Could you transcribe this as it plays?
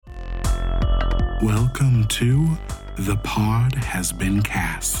Welcome to The Pod Has Been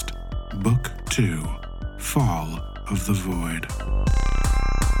Cast, Book 2, Fall of the Void.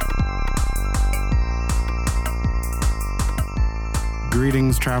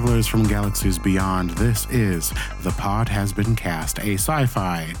 Greetings, travelers from galaxies beyond. This is The Pod Has Been Cast, a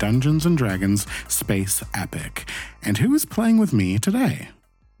sci-fi Dungeons & Dragons space epic. And who is playing with me today?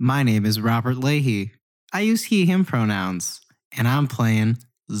 My name is Robert Leahy. I use he, him pronouns, and I'm playing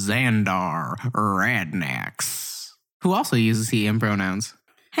Xandar Radnax, who also uses he, him pronouns.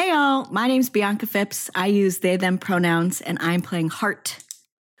 Hey y'all, my name's Bianca Phipps. I use they, them pronouns, and I'm playing Hart,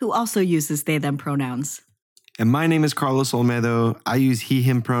 who also uses they, them pronouns. And my name is Carlos Olmedo. I use he,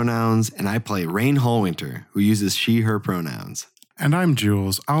 him pronouns, and I play Rain Hallwinter, who uses she, her pronouns. And I'm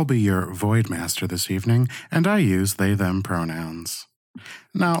Jules. I'll be your Void Master this evening, and I use they, them pronouns.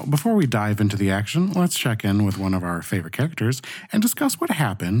 Now, before we dive into the action, let's check in with one of our favorite characters and discuss what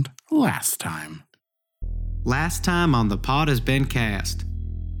happened last time. Last time on The Pod Has Been Cast,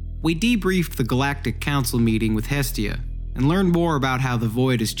 we debriefed the Galactic Council meeting with Hestia and learned more about how the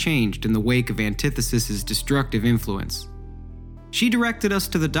Void has changed in the wake of Antithesis' destructive influence. She directed us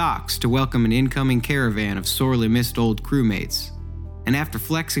to the docks to welcome an incoming caravan of sorely missed old crewmates, and after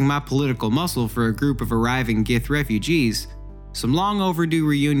flexing my political muscle for a group of arriving Gith refugees, some long overdue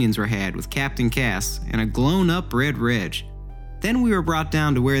reunions were had with Captain Cass and a glown-up Red Reg. Then we were brought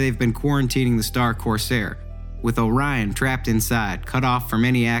down to where they've been quarantining the Star Corsair, with Orion trapped inside, cut off from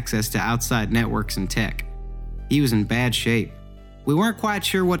any access to outside networks and tech. He was in bad shape. We weren't quite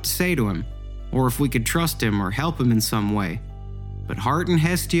sure what to say to him, or if we could trust him or help him in some way. But Hart and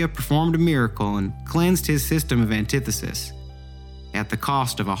Hestia performed a miracle and cleansed his system of antithesis, at the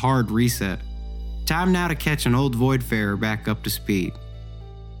cost of a hard reset. Time now to catch an old Voidfarer back up to speed.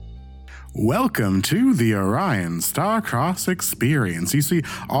 Welcome to the Orion Starcross experience. You see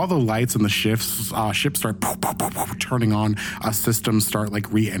all the lights and the ships start turning on. Systems start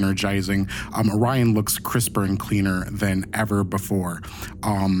re-energizing. Orion looks crisper and cleaner than ever before.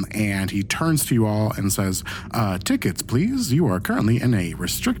 And he turns to you all and says, tickets, please. You are currently in a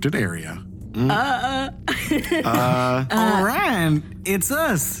restricted area. Orion, it's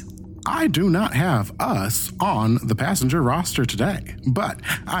us. I do not have us on the passenger roster today, but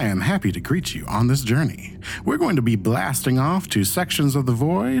I am happy to greet you on this journey. We're going to be blasting off to sections of the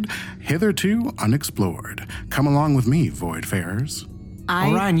void hitherto unexplored. Come along with me, Voidfarers.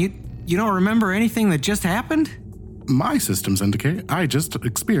 Orion, you don't remember anything that just happened? My systems indicate I just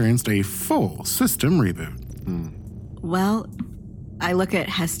experienced a full system reboot. Well, I look at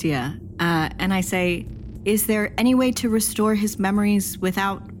Hestia, and I say, is there any way to restore his memories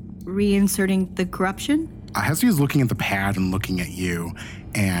without reinserting the corruption? Hestia's looking at the pad and looking at you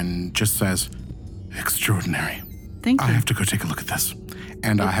and just says, extraordinary. Thank you. I have to go take a look at this.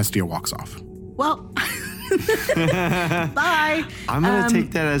 And Hestia walks off. Well, bye. I'm going to take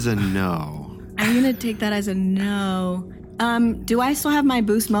that as a no. I'm going to take that as a no. Do I still have my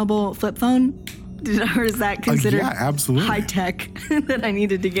Boost Mobile flip phone? Or is that considered yeah, absolutely. high tech that I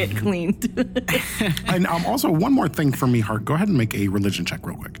needed to get cleaned? And also, one more thing for me, Hart. Go ahead and make a religion check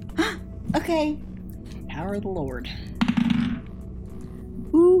real quick. Okay. Power of the Lord.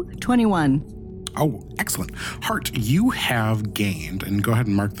 Ooh, 21. Oh, excellent. Hart, you have gained, and go ahead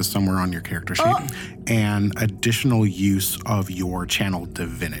and mark this somewhere on your character sheet, an additional use of your channel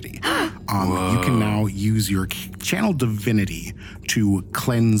divinity. You can now use your channel divinity to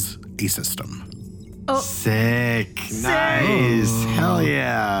cleanse a system. Sick. Nice. Hell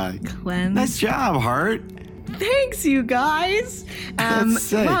yeah. Cleanse. Nice job, Hart. Thanks, you guys. That's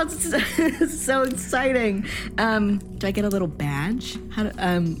sick. Wow, it's so exciting. Do I get a little badge?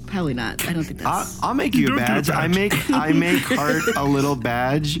 Probably not. I don't think that's. I'll make you a badge. I make Hart a little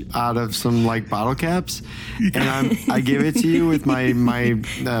badge out of some bottle caps, and I give it to you with my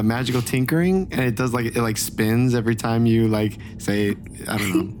magical tinkering, and it does it spins every time you say, I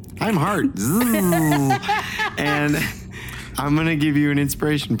don't know, I'm Hart. And I'm gonna give you an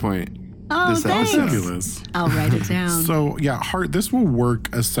inspiration point. Oh, thanks. Fabulous. I'll write it down. So, yeah, Hart, this will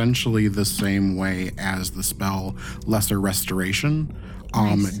work essentially the same way as the spell Lesser Restoration,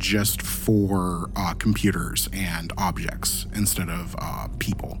 Nice. just for computers and objects instead of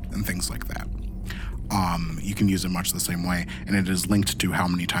people and things like that. You can use it much the same way, and it is linked to how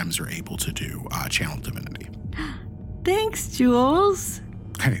many times you're able to do Channel Divinity. Thanks, Jules.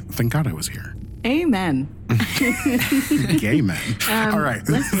 Hey, thank God I was here. Amen. Gay men. All right.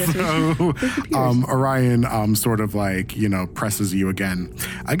 So, Orion sort of presses you again.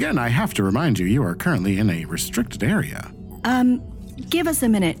 Again, I have to remind you, you are currently in a restricted area. Give us a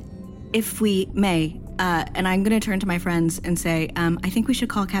minute, if we may. And I'm going to turn to my friends and say, I think we should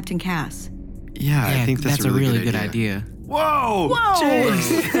call Captain Cass. Yeah, I think that's a really good idea. Whoa!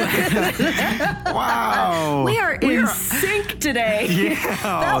 Jeez. Wow! We are in sync today. Yeah.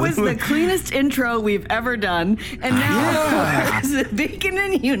 That was the cleanest intro we've ever done. And now we're speaking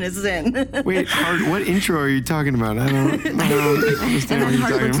in unison. Wait, Hart, what intro are you talking about? I don't understand And what then you're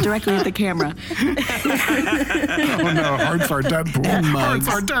Hart talking looks about. directly at the camera. Oh no, Hearts are Deadpool. Hearts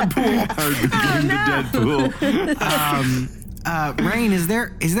are Deadpool. Hart became the Deadpool. Rain, is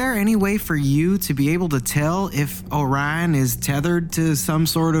there any way for you to be able to tell if Orion is tethered to some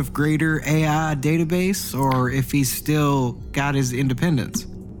sort of greater AI database, or if he's still got his independence?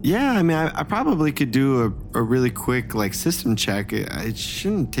 Yeah, I mean, I probably could do a really quick system check. It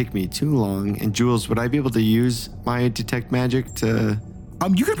shouldn't take me too long. And Jules, would I be able to use my detect magic to?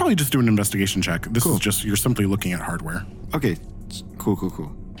 You could probably just do an investigation check. This is just, you're simply looking at hardware. Okay, cool.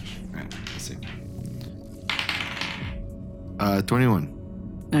 All right, let's see.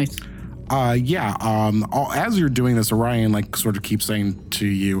 21. Nice. As you're doing this, Orion sort of keeps saying to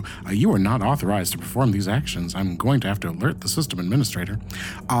you, you are not authorized to perform these actions. I'm going to have to alert the system administrator.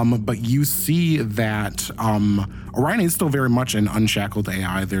 But you see that Orion is still very much an unshackled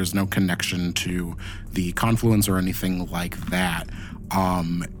AI. There's no connection to the Confluence or anything like that.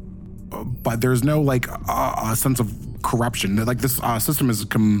 But there's no a sense of corruption. This system has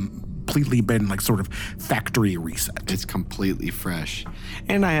completely been sort of factory reset. It's completely fresh.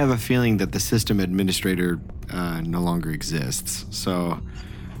 And I have a feeling that the system administrator no longer exists. So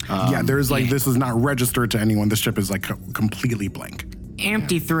this is not registered to anyone. This ship is completely blank.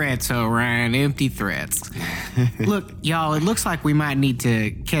 Empty threats, Orion, empty threats. Look, y'all, it looks like we might need to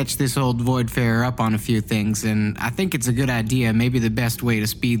catch this old Voidfarer up on a few things, and I think it's a good idea. Maybe the best way to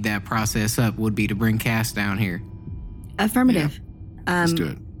speed that process up would be to bring Cass down here. Affirmative. let's do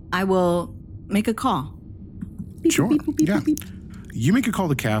it. I will make a call. Sure. Yeah. You make a call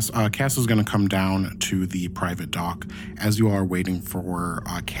to Cass. Cass is going to come down to the private dock. As you are waiting for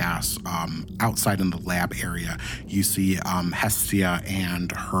Cass, outside in the lab area, you see Hestia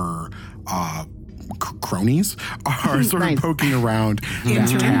and her cronies are sort of poking around that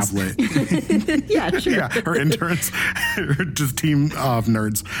tablet. Yeah, sure. Yeah, her interns, her just team of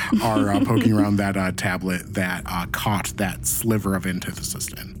nerds are poking around that tablet that caught that sliver of antithesis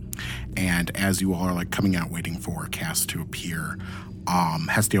in. And as you all are coming out waiting for Cass to appear,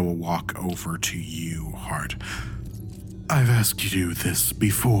 Hestia will walk over to you, Hart. I've asked you this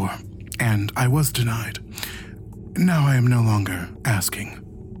before, and I was denied. Now I am no longer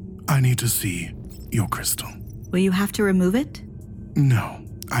asking. I need to see your crystal. Will you have to remove it? No,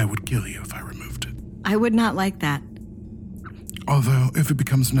 I would kill you if I removed it. I would not like that. Although, if it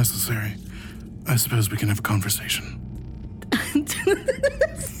becomes necessary, I suppose we can have a conversation.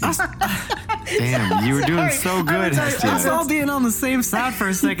 Damn, you were doing so good, Us Hestia. all being on the same side for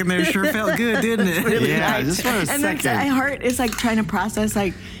a second there sure felt good, didn't it? Yeah, just for a And then second. my heart is trying to process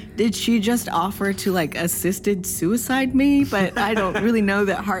did she just offer to assisted suicide me? But I don't really know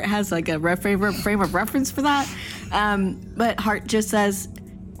that Hart has a frame of reference for that. But Hart just says,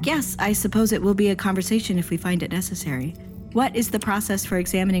 yes, I suppose it will be a conversation if we find it necessary. What is the process for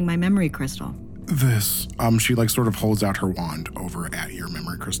examining my memory crystal? This, she sort of holds out her wand over at your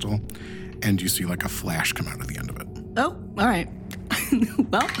memory crystal, and you see a flash come out of the end of it. Oh, all right.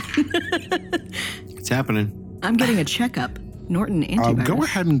 Well, It's happening. I'm getting a checkup. Norton antivirus. Go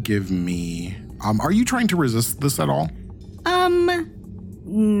ahead and give me, are you trying to resist this at all?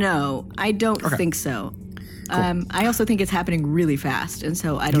 No, I don't think so. Cool. I also think it's happening really fast, and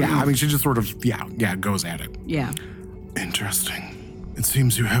so I don't know. Yeah, I mean, she just sort of, goes at it. Yeah. Interesting. It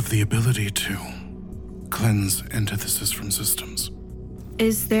seems you have the ability to cleanse antithesis from systems.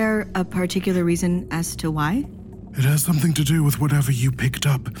 Is there a particular reason as to why? It has something to do with whatever you picked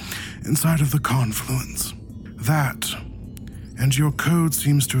up inside of the Confluence. That, and your code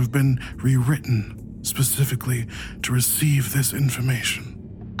seems to have been rewritten specifically to receive this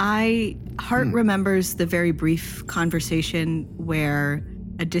information. Hart remembers the very brief conversation where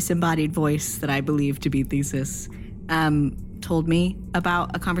a disembodied voice that I believe to be Thesis told me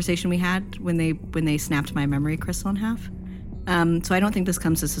about a conversation we had when they snapped my memory crystal in half. So I don't think this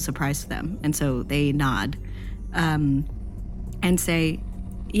comes as a surprise to them. And so they nod and say,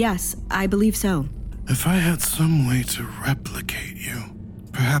 yes, I believe so. If I had some way to replicate you,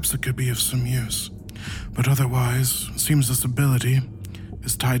 perhaps it could be of some use. But otherwise, it seems this ability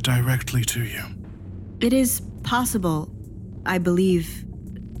is tied directly to you. It is possible, I believe,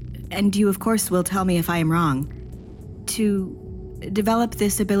 and you of course will tell me if I am wrong, to develop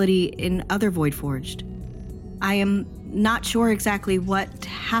this ability in other Voidforged. I am not sure exactly what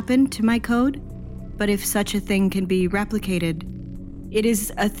happened to my code, but if such a thing can be replicated, It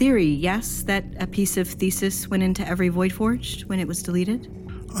is a theory, yes, that a piece of Thesis went into every Voidforged when it was deleted?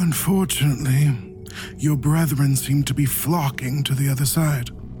 Unfortunately, your brethren seem to be flocking to the other side.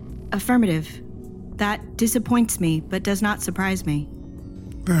 Affirmative. That disappoints me, but does not surprise me.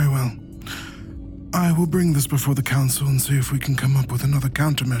 Very well. I will bring this before the council and see if we can come up with another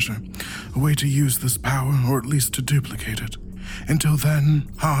countermeasure, a way to use this power, or at least to duplicate it. Until then,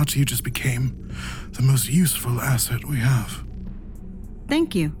 Hart, you just became the most useful asset we have.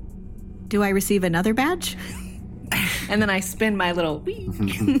 Thank you. Do I receive another badge? And then I spin my little...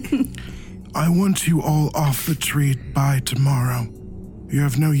 I want you all off the tree by tomorrow. You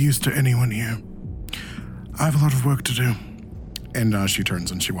have no use to anyone here. I have a lot of work to do. And she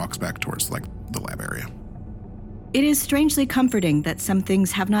turns and she walks back towards, like, the lab area. It is strangely comforting that some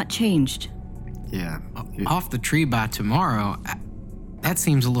things have not changed. Yeah. Off the tree by tomorrow? That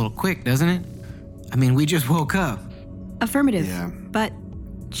seems a little quick, doesn't it? I mean, we just woke up. Affirmative. Yeah. But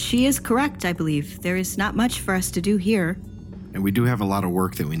she is correct, I believe. There is not much for us to do here. And we do have a lot of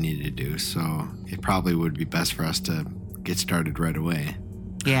work that we need to do, so it probably would be best for us to get started right away.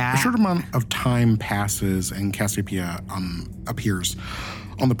 Yeah. A short amount of time passes and Cassiopeia appears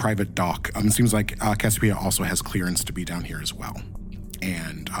on the private dock. It seems like Cassiopeia also has clearance to be down here as well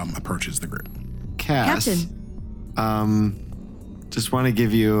and approaches the group. Cass, Captain. just want to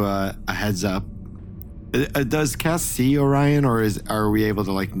give you a heads up. Does Cass see Orion, or are we able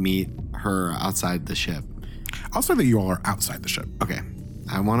to like meet her outside the ship? I'll say that you all are outside the ship. Okay.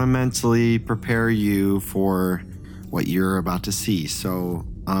 I want to mentally prepare you for what you're about to see. So,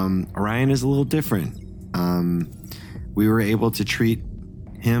 Orion is a little different. We were able to treat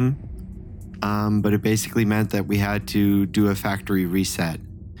him, but it basically meant that we had to do a factory reset.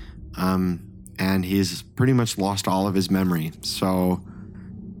 And he's pretty much lost all of his memory. So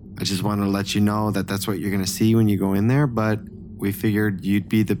I just want to let you know that that's what you're going to see when you go in there, but we figured you'd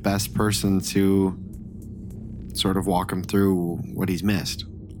be the best person to sort of walk him through what he's missed.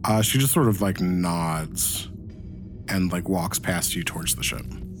 She just sort of like nods and like walks past you towards the ship.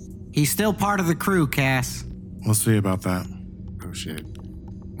 He's still part of the crew, Cass. We'll see about that. Oh, shit.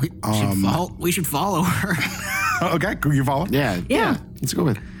 We should follow her. Okay, cool. You follow? Yeah. Let's go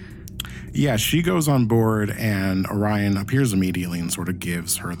with it. Yeah, she goes on board and Orion appears immediately and sort of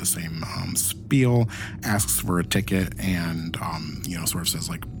gives her the same spiel, asks for a ticket and, sort of says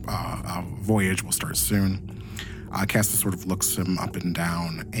like, a voyage will start soon. Cassis sort of looks him up and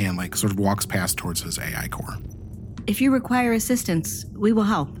down and like sort of walks past towards his AI core. If you require assistance, we will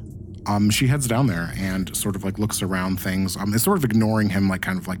help. She heads down there and sort of like looks around things. Is sort of ignoring him, like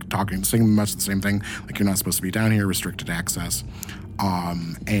kind of like talking, saying much the same thing. Like you're not supposed to be down here, restricted access.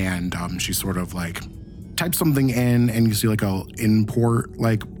 She sort of like types something in, and you see like a import,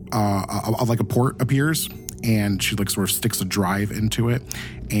 like a port appears, and she like sort of sticks a drive into it,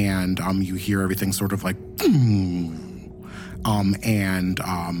 and you hear everything sort of like,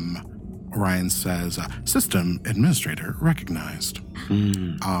 Orion says, "System administrator recognized."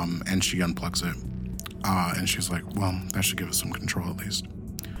 And she unplugs it, and she's like, "Well, that should give us some control at least."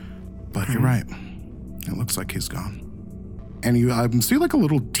 But you're right; it looks like he's gone. And you see like a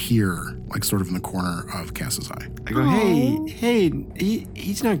little tear, like sort of in the corner of Cass's eye. I go, hey,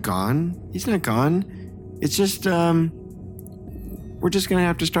 he's not gone. He's not gone. It's just, we're just going to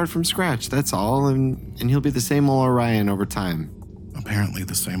have to start from scratch. That's all. And he'll be the same old Orion over time. Apparently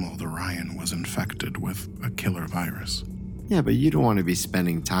the same old Orion was infected with a killer virus. Yeah, but you don't want to be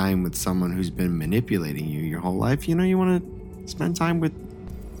spending time with someone who's been manipulating you your whole life. You know, you want to spend time with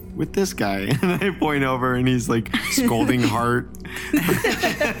this guy. And I point over and he's like scolding Hart.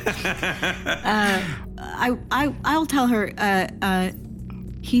 I'll tell her,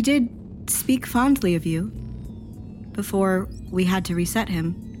 he did speak fondly of you before we had to reset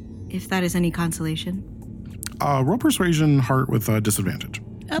him, if that is any consolation. Roll persuasion, Hart, with a disadvantage.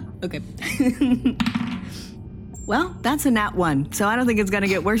 Oh, okay. Well, that's a nat 1, so I don't think it's going to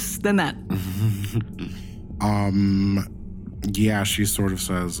get worse than that. Yeah, she sort of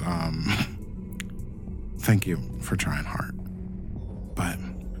says, thank you for trying, Hart. But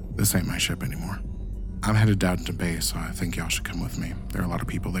this ain't my ship anymore. I'm headed down to base, so I think y'all should come with me. There are a lot of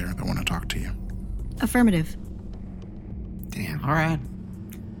people there that want to talk to you. Affirmative. Damn. All right.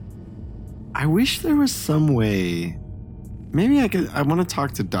 I wish there was some way. Maybe I want to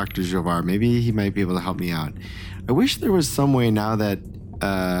talk to Dr. Jovar. Maybe he might be able to help me out. I wish there was some way now that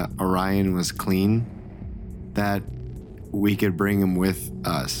Orion was clean that we could bring him with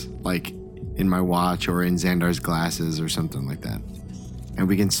us, like in my watch or in Xandar's glasses or something like that. And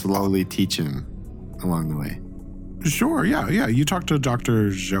we can slowly teach him along the way. Sure, yeah. You talk to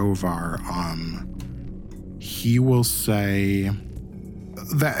Dr. Jovar. He will say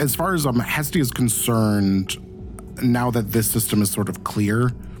that as far as Hestia is concerned, now that this system is sort of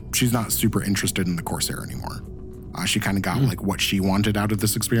clear, she's not super interested in the Corsair anymore. She kind of got like what she wanted out of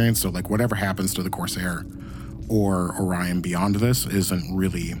this experience. So like whatever happens to the Corsair or Orion beyond this isn't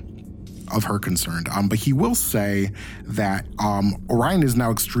really of her concern. But he will say that Orion is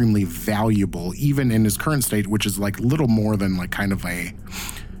now extremely valuable, even in his current state, which is like little more than like kind of a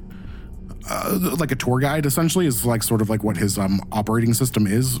like a tour guide, essentially, is like sort of like what his operating system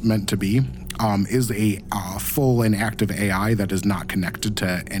is meant to be, is a full and active AI that is not connected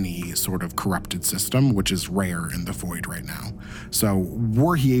to any sort of corrupted system, which is rare in the Void right now. So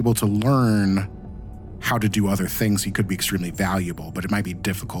were he able to learn how to do other things, he could be extremely valuable, but it might be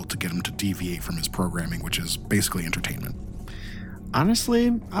difficult to get him to deviate from his programming, which is basically entertainment.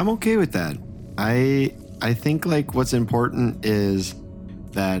 Honestly, I'm okay with that. I think like what's important is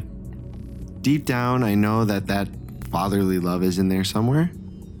that deep down, I know that fatherly love is in there somewhere,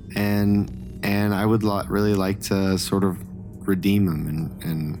 and I would really like to sort of redeem him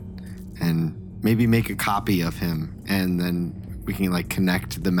and maybe make a copy of him, and then we can like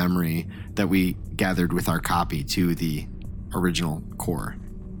connect the memory that we gathered with our copy to the original core.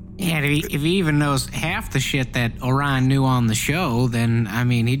 Yeah, if he even knows half the shit that Orion knew on the show, then, I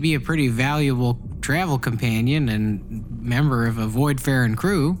mean, he'd be a pretty valuable travel companion and member of a Voidfaring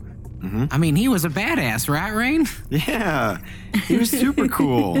crew. Mm-hmm. I mean, he was a badass, right, Rain? Yeah, he was super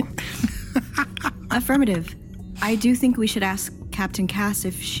cool. Affirmative. I do think we should ask Captain Cass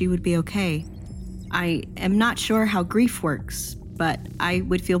if she would be okay. I am not sure how grief works, but I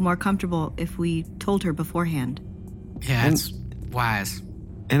would feel more comfortable if we told her beforehand. Yeah, that's wise.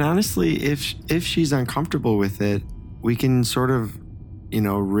 And honestly, if she's uncomfortable with it, we can sort of,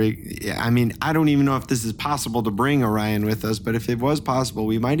 rig. I mean, I don't even know if this is possible to bring Orion with us, but if it was possible,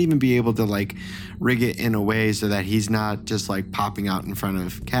 we might even be able to like rig it in a way so that he's not just like popping out in front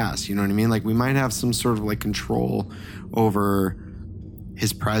of Cass. You know what I mean? Like we might have some sort of like control over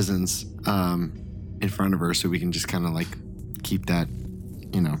his presence in front of her, so we can just kind of like keep that,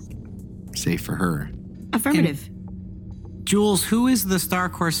 safe for her. Affirmative. Jules, who is the Star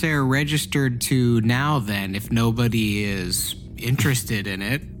Corsair registered to now then, if nobody is interested in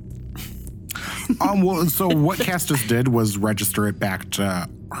it? Well, so what Cass just did was register it back to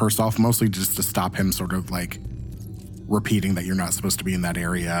herself, mostly just to stop him sort of like repeating that you're not supposed to be in that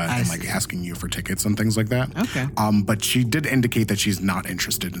area and like asking you for tickets and things like that. Okay. But she did indicate that she's not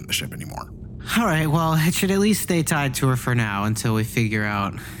interested in the ship anymore. All right, well, it should at least stay tied to her for now until we figure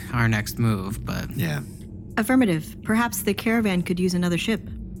out our next move, but... Yeah. Affirmative. Perhaps the caravan could use another ship.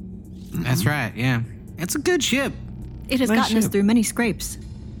 That's right, yeah. It's a good ship. It has gotten us through many scrapes.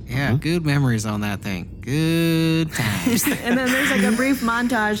 Yeah, good memories on that thing. Good times. And then there's like a brief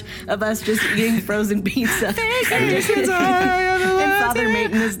montage of us just eating frozen pizza. And Father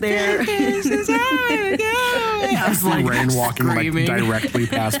Maiden is there. I was like Rain walking screaming. like directly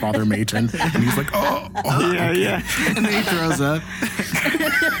past Father Mayton, and he's like, oh Yeah, yeah. And then he throws up.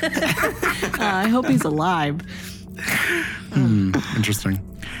 I hope he's alive. Interesting.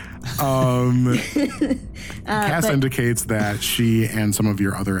 Cass indicates that she and some of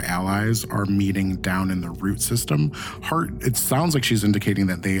your other allies are meeting down in the root system. It sounds like she's indicating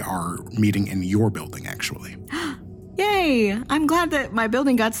that they are meeting in your building, actually. Yay! I'm glad that my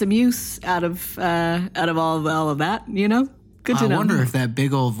building got some use out of all of that. Good to know. I wonder if that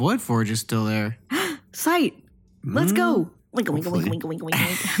big old Void Forge is still there. Sight. Let's go. Wink, wink, wink, wink, wink, wink.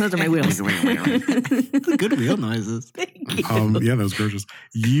 Those are my wheels. Good wheel noises. Yeah, that was gorgeous.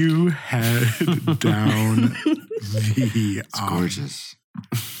 You head down the... It's gorgeous.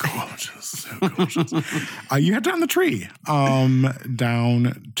 Gorgeous, so gorgeous. You head down the tree,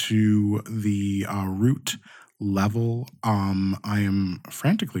 down to the root level. I am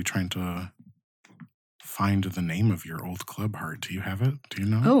frantically trying to find the name of your old club heart. Do you have it? Do you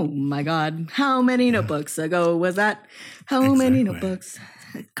know? Oh my God. How many notebooks ago was that? How many notebooks?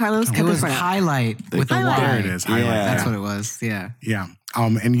 Carlos, It was highlight with the Highlight. Y. There it is. Highlight. Yeah. That's what it was. Yeah. Yeah.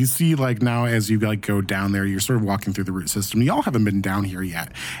 And you see, like, now as you like go down there, you're sort of walking through the root system. Y'all haven't been down here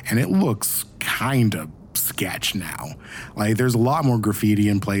yet, and it looks kind of sketch now. Like, there's a lot more graffiti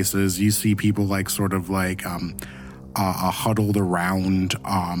in places. You see people like sort of like huddled around,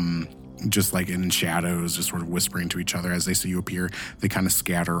 just like in shadows, just sort of whispering to each other as they see you appear. They kind of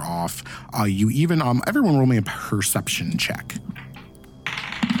scatter off. You even everyone roll me a perception check.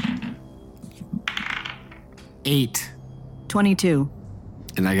 8. 22.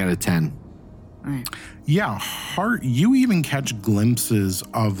 And I got a 10. All right. Yeah, Hart, you even catch glimpses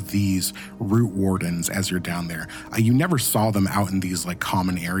of these root wardens as you're down there. You never saw them out in these like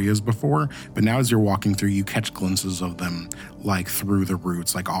common areas before, but now as you're walking through, you catch glimpses of them like through the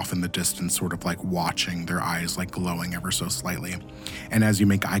roots, like off in the distance, sort of like watching, their eyes like glowing ever so slightly. And as you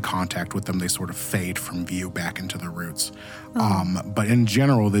make eye contact with them, they sort of fade from view back into the roots. But in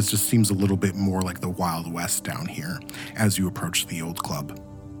general, this just seems a little bit more like the Wild West down here as you approach the old club.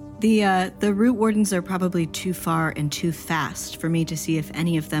 The root wardens are probably too far and too fast for me to see if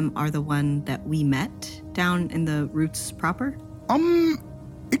any of them are the one that we met down in the roots proper.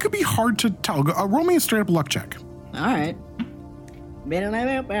 It could be hard to tell. Roll me a straight up luck check. All right.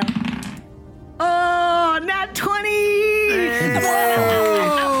 Oh, nat 20!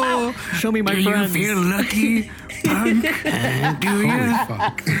 Whoa! Show me my friends. Do you feel lucky, punk? Do you?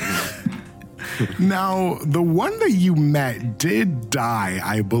 Fuck. Now, the one that you met did die,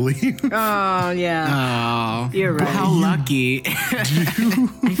 I believe. Oh, yeah. Oh, You're right. How lucky. I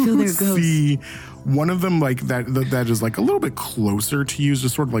feel their ghosts. See one of them like that is like a little bit closer to you,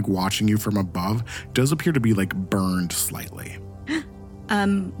 just sort of like watching you from above, does appear to be like burned slightly.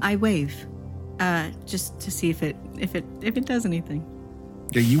 I wave, just to see if it does anything.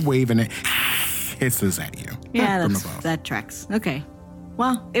 Yeah, you wave and it hisses at you. Yeah, from above. that tracks. Okay.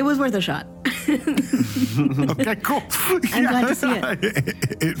 Well, it was worth a shot. Okay, cool. I'm glad to see it.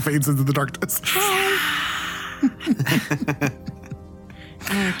 It fades into the darkness.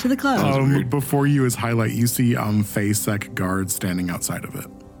 To the club. Before you is highlight, you see FASEC guards standing outside of it.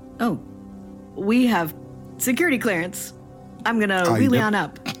 Oh, we have security clearance. I'm gonna wheelie yep. on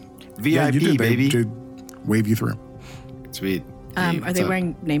up. VIP, Yeah, you did. baby. They did wave you through. Sweet. Are they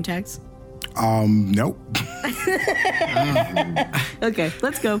wearing name tags? Nope. Okay,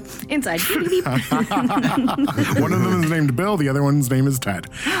 let's go inside. One of them is named Bill. The other one's name is Ted.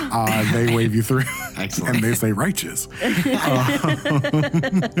 They wave you through. Excellent. And they say righteous.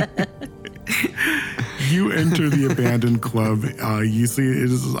 You enter the abandoned club. You see it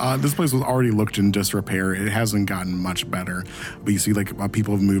is, this place was already looked in disrepair. It hasn't gotten much better. But you see like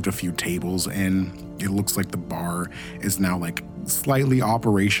people have moved a few tables in. It looks like the bar is now like slightly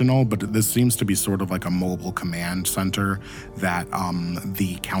operational, but this seems to be sort of like a mobile command center that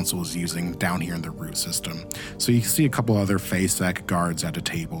the council is using down here in the root system. So you see a couple other FASEC guards at a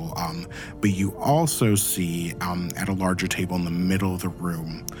table, but you also see at a larger table in the middle of the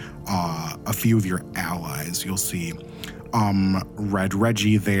room a few of your allies. You'll see Red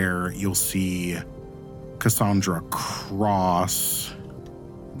Reggie there. You'll see Cassandra Cross.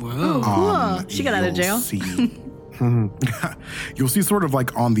 Whoa. Cool. She got out of jail. You'll see sort of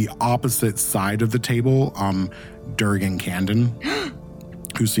like on the opposite side of the table, Durgan Candon,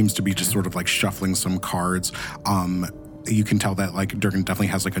 who seems to be just sort of like shuffling some cards. You can tell that like Durgan definitely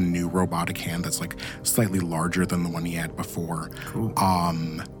has like a new robotic hand that's like slightly larger than the one he had before. Cool.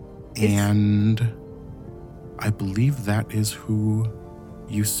 And I believe that is who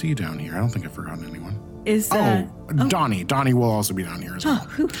you see down here. I don't think I've forgotten anyone. Is Donnie. Donnie will also be down here as well.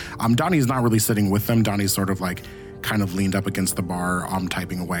 Donnie's not really sitting with them. Donnie's sort of like kind of leaned up against the bar,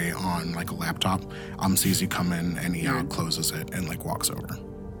 typing away on like a laptop. Sees you come in and he closes it and like walks over.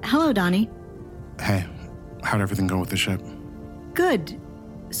 Hello, Donnie. Hey, how'd everything go with the ship? Good.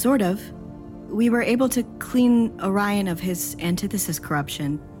 Sort of. We were able to clean Orion of his antithesis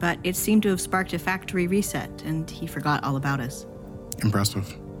corruption, but it seemed to have sparked a factory reset, and he forgot all about us.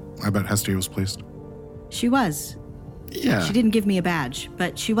 Impressive. I bet Hestia was pleased. She was. Yeah. She didn't give me a badge,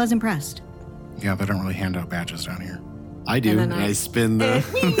 but she was impressed. Yeah, they don't really hand out badges down here. I do. And And, then I spin the.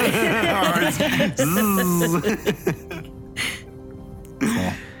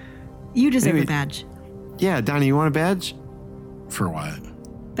 Cool. You deserve Anyway. a badge. Yeah, Donnie, you want a badge? For what?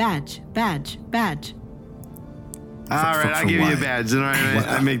 Badge. All right, I'll for give you a what? badge. All right,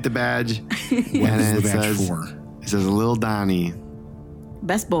 I make the badge. What And is the it badge says- for? It says Lil Donnie,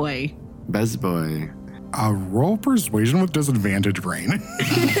 Best boy. best boy. Roll persuasion with disadvantage, Rain.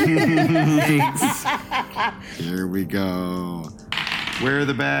 Here we go. Wear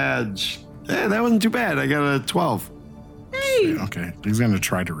the badge. Hey, that wasn't too bad. I got a 12. Okay, he's gonna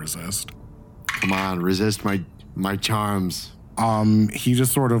try to resist. Come on, resist my charms. He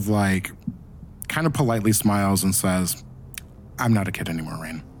just sort of like kind of politely smiles and says, I'm not a kid anymore,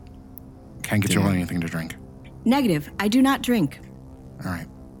 Rain. Can't get you Damn. anything to drink. Negative. I do not drink. All right.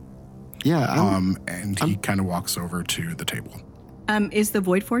 Yeah, And he kind of walks over to the table. Is the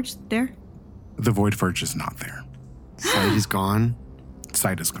Void Forge there? The Void Forge is not there. sight is gone.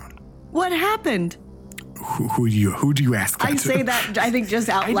 Sight is gone. What happened? Who do you ask that I to? say that, I think, just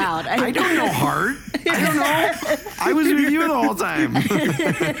out loud. I don't know, Hart. I don't know. I was with you the whole time.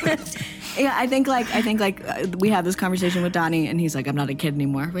 Yeah, I think we have this conversation with Donnie, and he's like, "I'm not a kid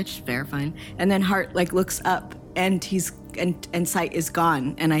anymore," which fair, fine. And then Hart like looks up, and and Sight is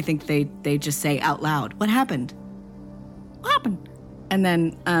gone, and I think they just say out loud, "What happened? What happened?" And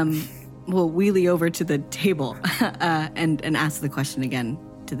then we'll wheelie over to the table and ask the question again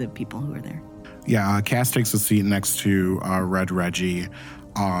to the people who are there. Yeah, Cass takes a seat next to Red Reggie.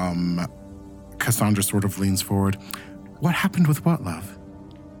 Cassandra sort of leans forward. What happened with what, love?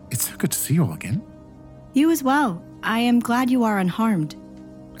 It's so good to see you all again. You as well. I am glad you are unharmed.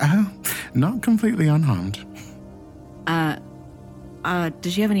 Not completely unharmed.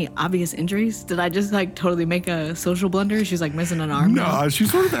 Did she have any obvious injuries? Did I just like totally make a social blunder? She's like missing an arm. No, she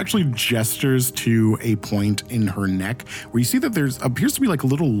sort of actually gestures to a point in her neck where you see that there's appears to be like a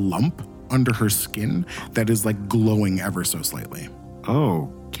little lump under her skin that is like glowing ever so slightly.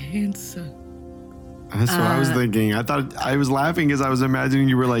 Oh. Cancer. That's what I was thinking. I thought I was laughing because I was imagining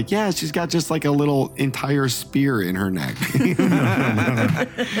you were like, yeah, she's got just like a little entire spear in her neck.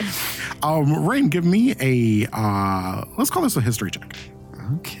 Rain, give me a, let's call this a history check.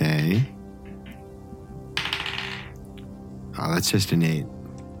 Okay. Oh, that's just an 8.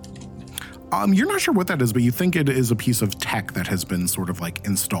 You're not sure what that is, but you think it is a piece of tech that has been sort of like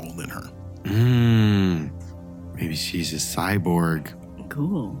installed in her. Maybe she's a cyborg.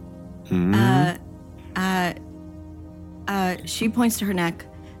 Cool. She points to her neck,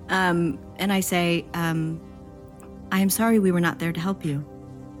 and I say, I am sorry we were not there to help you.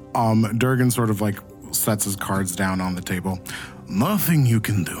 Durgan sort of like sets his cards down on the table. Nothing you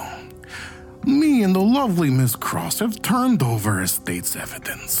can do. Me and the lovely Miss Cross have turned over estate's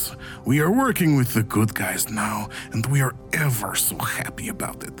evidence. We are working with the good guys now, and we are ever so happy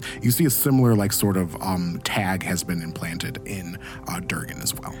about it. You see a similar like sort of tag has been implanted in Durgan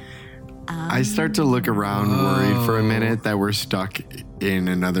as well. I start to look around worried for a minute that we're stuck in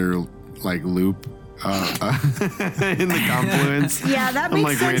another like loop in the confluence. Yeah, that I'm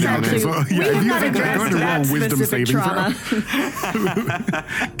makes like, sense wait a minute. actually. So, We have not addressed that wisdom specific saving trauma.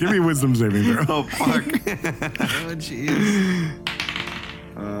 throw. Give me a wisdom saving throw. Oh, fuck. Oh, jeez.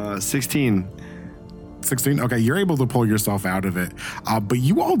 16. 16? Okay, you're able to pull yourself out of it. But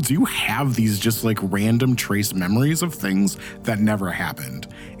you all do have these just like random trace memories of things that never happened.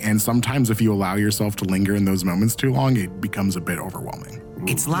 And sometimes if you allow yourself to linger in those moments too long, it becomes a bit overwhelming.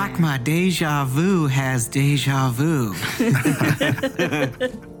 It's like my deja vu has deja vu.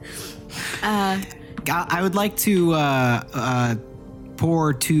 I would like to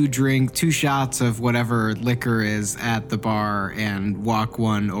pour 2 shots of whatever liquor is at the bar and walk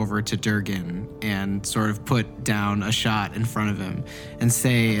one over to Durgan and sort of put down a shot in front of him and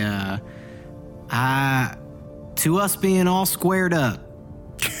say, to us being all squared up.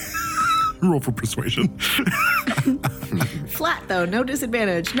 Roll for persuasion. Flat though, no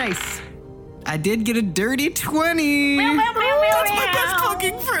disadvantage. Nice. I did get a dirty 20. That's my best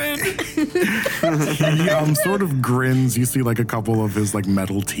fucking friend. He sort of grins. You see like a couple of his like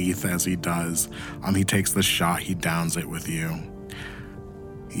metal teeth as he does. He takes the shot. He downs it with you.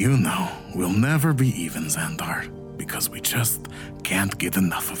 You know, we'll never be even, Xandar, because we just can't get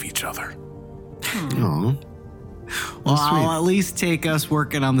enough of each other. Oh. Well, I'll at least take us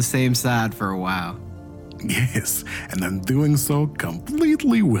working on the same side for a while. Yes, and I'm doing so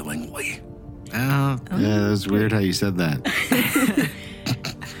completely willingly. Oh, Yeah, it was weird how you said that.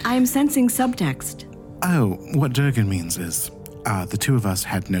 I am sensing subtext. Oh, what Durgan means is the two of us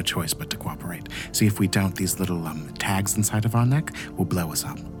had no choice but to cooperate. See, if we don't, these little tags inside of our neck will blow us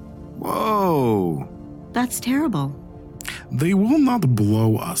up. Whoa. That's terrible. They will not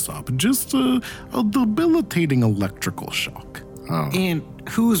blow us up, just a debilitating electrical shock. Oh. and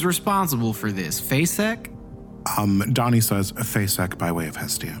who's responsible for this? Fasek? Donnie says, Fasek by way of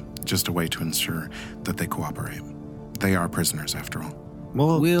Hestia, just a way to ensure that they cooperate. They are prisoners, after all.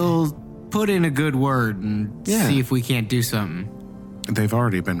 Well, We'll put in a good word and Yeah. see if we can't do something. They've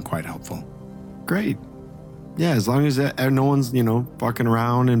already been quite helpful. great. Yeah, as long as no one's, fucking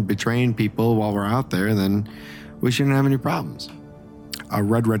around and betraying people while we're out there, then we shouldn't have any problems.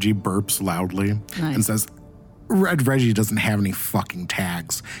 Red Reggie burps loudly and says, Red Reggie doesn't have any fucking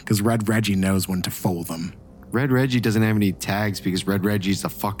tags, because Red Reggie knows when to fold them. Red Reggie doesn't have any tags because Red Reggie's a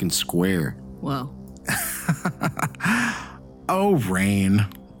fucking square. Whoa. Oh, Rain.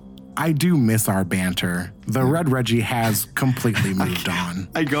 I do miss our banter. The Red Reggie has completely moved on.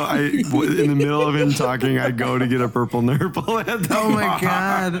 In the middle of him talking, I go to get a purple nurple at the Oh my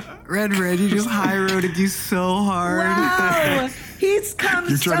god. Red Reggie just high-roaded you so hard. Wow. He's come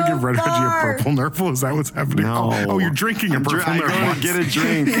You're trying to give Red Reggie a purple Nurple? Is that what's happening? No. Oh, you're drinking a purple I go to Nurple. get a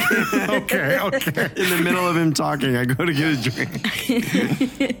drink. Okay. In the middle of him talking, I go to get a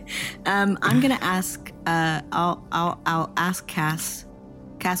drink. I'm gonna ask. I'll ask Cass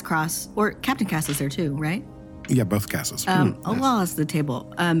Cross, or Captain Cass is there too, right? Yeah, both gases. I'll ask the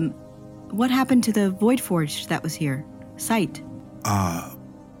table. What happened to the Void Forge that was here? Sight.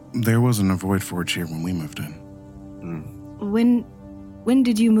 There wasn't a Void Forge here when we moved in. When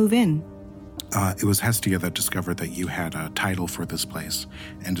did you move in? It was Hestia that discovered that you had a title for this place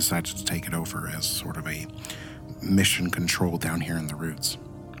and decided to take it over as sort of a mission control down here in the roots.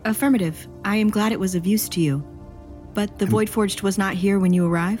 Affirmative. I am glad it was of use to you. But the Void Forged was not here when you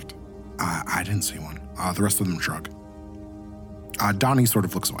arrived? I didn't see one. The rest of them shrug. Donnie sort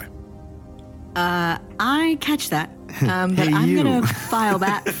of looks away. I catch that. But Hey, I'm you. going to file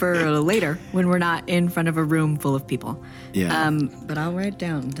that for later when we're not in front of a room full of people. Yeah. But I'll write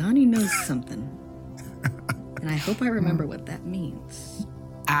down, Donnie knows something. And I hope I remember what that means.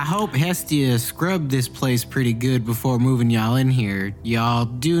 I hope Hestia scrubbed this place pretty good before moving y'all in here. Y'all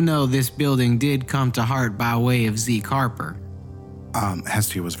do know this building did come to Heart by way of Zeke Harper.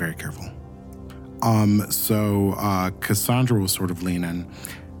 Hestia was very careful. So Cassandra will sort of lean in.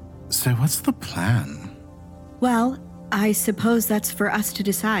 So what's the plan? Well, I suppose that's for us to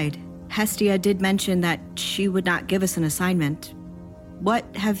decide. Hestia did mention that she would not give us an assignment. What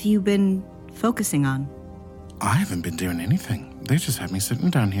have you been focusing on? I haven't been doing anything. They just have me sitting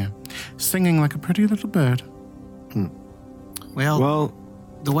down here, singing like a pretty little bird. Well,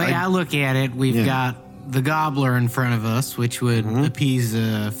 the way I look at it, we've got the Gobbler in front of us, which would appease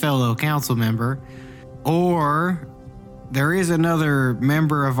a fellow council member. Or there is another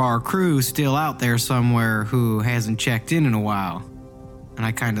member of our crew still out there somewhere who hasn't checked in a while. And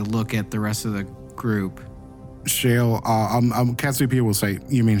I kind of look at the rest of the group. Shale, Cassiopeia will say,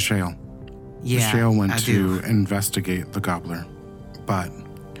 you mean Shale? Yeah, Shale went I to do. investigate the Gobbler, but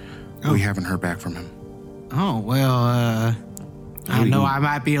we haven't heard back from him. Oh, well, I know I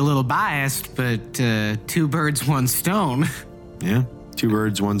might be a little biased, but 2 birds, 1 stone. Yeah. 2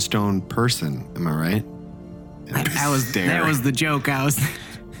 birds, 1 stone person. Am I right? That was the joke I was...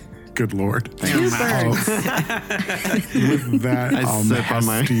 Good Lord. 2 birds. With that, I sip on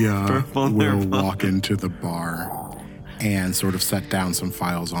my Hestia purple will Nurple. walk into the bar and sort of set down some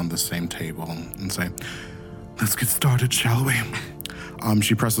files on the same table and say, let's get started, shall we?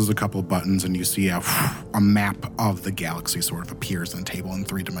 She presses a couple buttons and you see a map of the galaxy sort of appears on the table in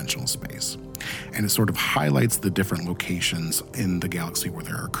 3-dimensional space. And it sort of highlights the different locations in the galaxy where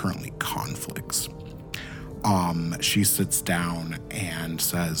there are currently conflicts. She sits down and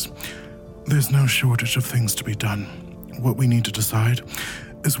says, There's no shortage of things to be done. What we need to decide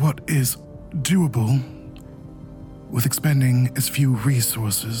is what is doable with expending as few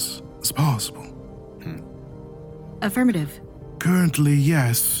resources as possible. Affirmative. Currently,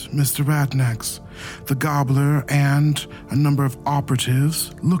 yes, Mr. Radnax. The Gobbler and a number of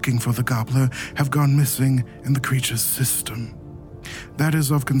operatives looking for the Gobbler have gone missing in the creature's system. That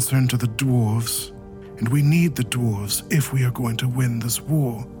is of concern to the dwarves, and we need the dwarves if we are going to win this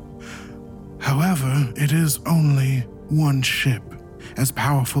war. However, it is only one ship, as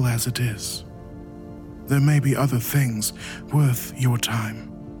powerful as it is. There may be other things worth your time.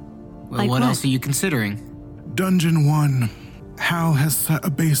 Well, Like what what? else are you considering? Dungeon 1. Hal has set a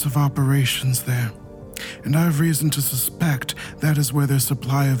base of operations there, and I have reason to suspect that is where their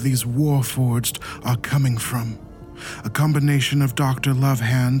supply of these Warforged are coming from. A combination of Dr.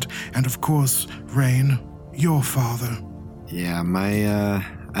 Lovehand and, of course, Rain, your father. Yeah,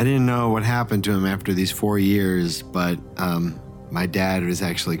 I didn't know what happened to him after these 4 years, but my dad was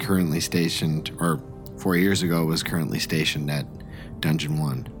actually currently stationed, or 4 years ago was currently stationed at Dungeon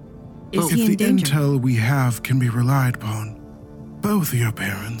 1. Is If he the in danger? intel we have can be relied upon, both of your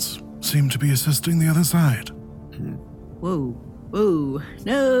parents seem to be assisting the other side. Whoa. Whoa.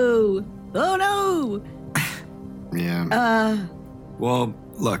 No. Oh, no. Yeah. Well,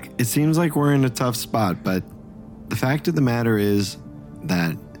 look, it seems like we're in a tough spot, but the fact of the matter is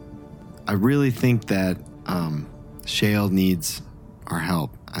that I really think that Shale needs our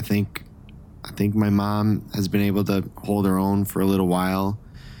help. I think my mom has been able to hold her own for a little while,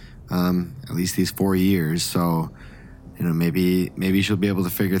 at least these 4 years. So, maybe she'll be able to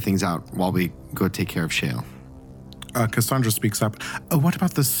figure things out while we go take care of Shale. Cassandra speaks up. What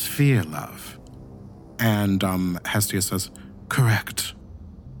about the sphere, love? And Hestia says, Correct.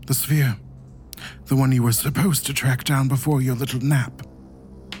 The sphere. The one you were supposed to track down before your little nap.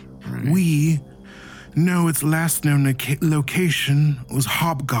 Right. We know its last known location was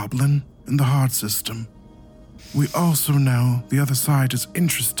Hobgoblin in the Heart System. We also know the other side is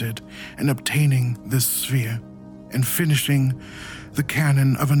interested in obtaining this sphere and finishing the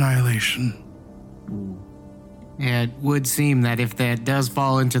canon of annihilation. Yeah, it would seem that if that does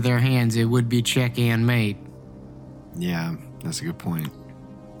fall into their hands, it would be check and mate. Yeah, that's a good point.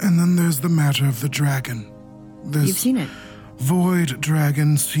 And then there's the matter of the dragon. This You've seen it. void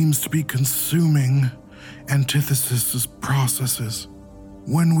dragon seems to be consuming Antithesis' processes.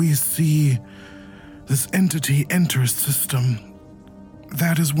 When we see this entity enter a system,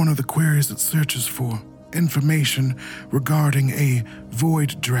 that is one of the queries it searches for. Information regarding a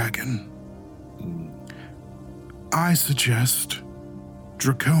void dragon. I suggest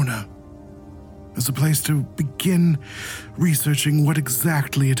Dracona as a place to begin researching what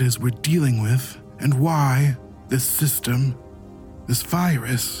exactly it is we're dealing with and why this system, this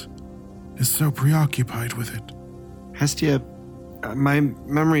virus, is so preoccupied with it. Hestia, my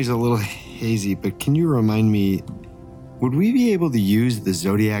memory's a little hazy, but can you remind me, would we be able to use the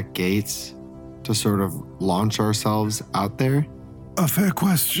Zodiac Gates to sort of launch ourselves out there? A fair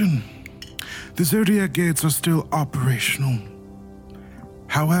question. The Zodiac Gates are still operational.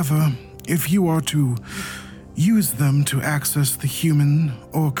 However, if you are to use them to access the human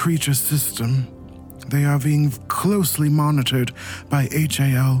or creature system, they are being closely monitored by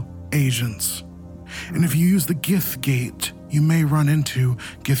HAL agents. And if you use the Gith Gate, you may run into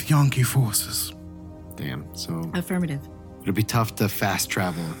Githyanki forces. Damn, so Affirmative. it'll be tough to fast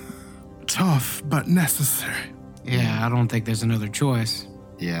travel. Tough, but necessary. Yeah, I don't think there's another choice.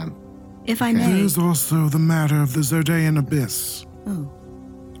 Yeah. If I may. There's also the matter of the Zodaean Abyss.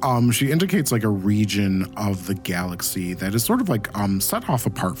 Oh, She indicates like a region of the galaxy that is sort of like set off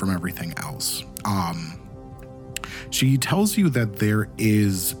apart from everything else. She tells you that there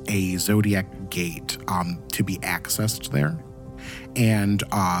is a Zodiac Gate to be accessed there. And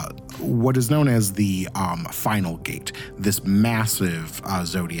what is known as the Final Gate, this massive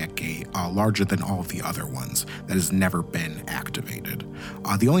Zodiac Gate, larger than all of the other ones, that has never been activated.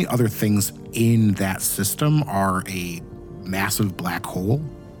 The only other things in that system are a massive black hole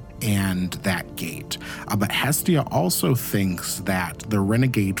and that gate. But Hestia also thinks that the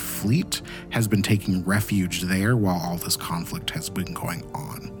Renegade fleet has been taking refuge there while all this conflict has been going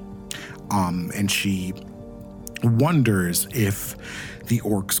on. And she wonders if the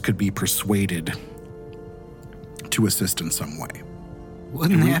orcs could be persuaded to assist in some way.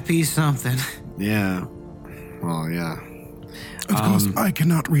 Wouldn't that be something? Yeah. Well, yeah. Of course, I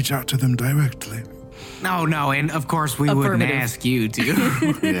cannot reach out to them directly. No, and of course we wouldn't Affirmative. ask you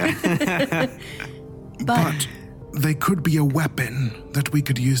to. Yeah. But they could be a weapon that we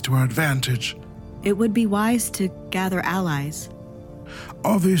could use to our advantage. it would be wise to gather allies.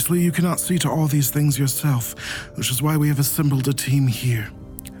 Obviously, you cannot see to all these things yourself, which is why we have assembled a team here.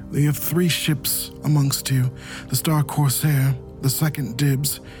 We have 3 ships amongst you, the Star Corsair, the Second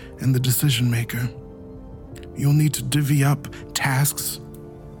Dibs, and the Decision Maker. You'll need to divvy up tasks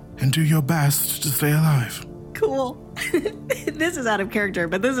and do your best to stay alive. Cool. This is out of character,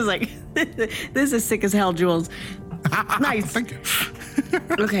 but this is like, this is sick as hell, Jules. Nice. Thank you.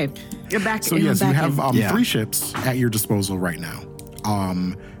 Okay, you're back. So I'm yes, you back have in. 3 ships at your disposal right now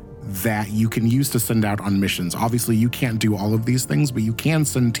that you can use to send out on missions. Obviously, you can't do all of these things, but you can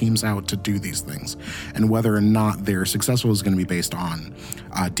send teams out to do these things. And whether or not they're successful is going to be based on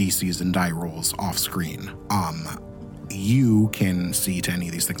DCs and die rolls off screen. You can see to any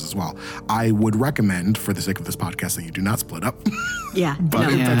of these things as well. I would recommend, for the sake of this podcast, that you do not split up. Yeah.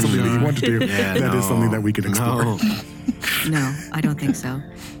 But if that's something that you want to do, that is something that we can explore. No, I don't think so.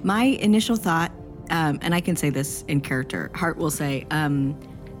 My initial thought, and I can say this in character, Hart will say,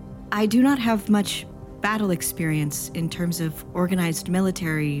 I do not have much battle experience in terms of organized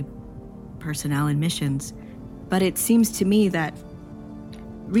military personnel and missions, but it seems to me that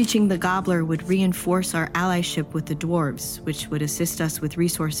reaching the Gobbler would reinforce our allyship with the dwarves, which would assist us with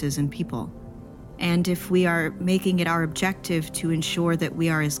resources and people. And if we are making it our objective to ensure that we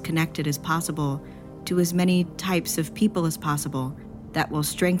are as connected as possible to as many types of people as possible, that will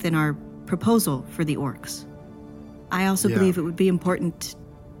strengthen our proposal for the orcs. I also believe it would be important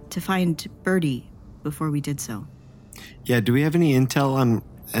to find Birdie before we did so. Yeah, do we have any intel on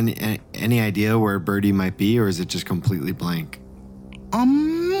any idea where Birdie might be, or is it just completely blank?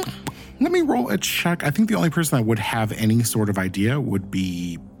 Let me roll a check. I think the only person that would have any sort of idea would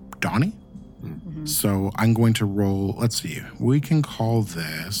be Donnie. Mm-hmm. So I'm going to roll, let's see, we can call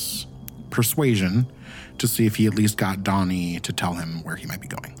this Persuasion to see if he at least got Donnie to tell him where he might be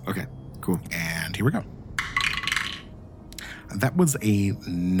going. Okay, cool. And here we go. That was a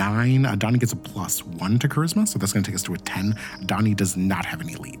 9. Donnie gets a +1 to charisma, so that's going to take us to a 10. Donnie does not have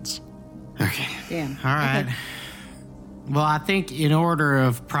any leads. Okay. Damn. All right. Well, I think in order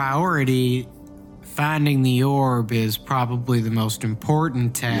of priority, finding the orb is probably the most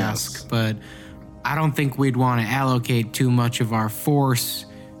important task, Yes. but I don't think we'd want to allocate too much of our force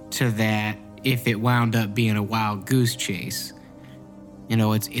to that if it wound up being a wild goose chase. You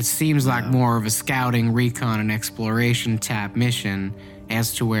know, it seems like more of a scouting, recon, and exploration type mission,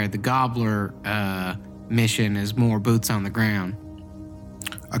 as to where the Gobbler mission is more boots on the ground.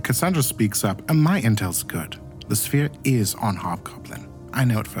 Cassandra speaks up, and my intel's good. The sphere is on Hobgoblin. I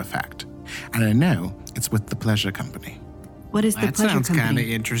know it for a fact. And I know it's with the Pleasure Company. What is the That Pleasure sounds kind of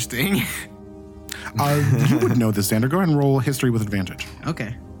Company? interesting. You would know this, Xander. Go ahead and roll history with advantage.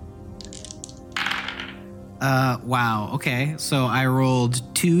 Okay. Wow. Okay. So I rolled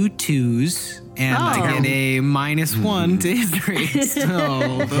 2 2s, and I get a -1 to history.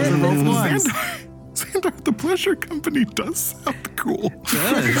 So those are both ones. Xander, the Pleasure Company does sound cool.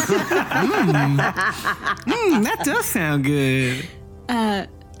 That does sound good.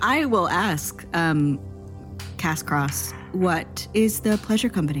 I will ask Cass Cross, what is the Pleasure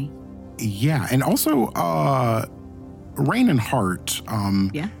Company? Yeah, and also Rain and Heart,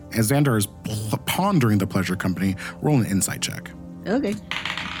 Yeah. as Xander is pondering the Pleasure Company, roll an insight check. Okay.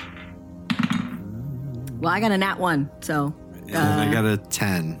 Well, I got a nat 1, so And I got a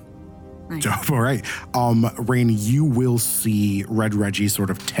 10. Dope, all right. Rain, you will see Red Reggie sort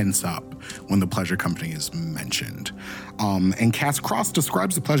of tense up when the Pleasure Company is mentioned. And Cass Cross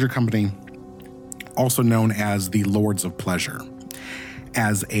describes the Pleasure Company, also known as the Lords of Pleasure,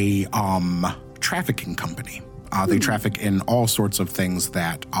 as a trafficking company. They traffic in all sorts of things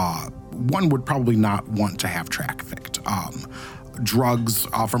that one would probably not want to have trafficked. Drugs,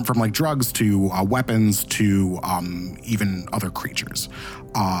 from like drugs to weapons to even other creatures.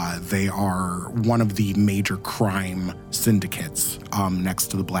 They are one of the major crime syndicates next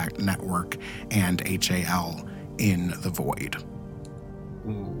to the Black Network and HAL in the Void.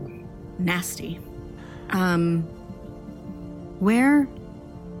 nasty. Where?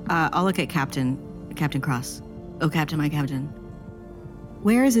 I'll look at Captain Cross. Oh, Captain, my Captain.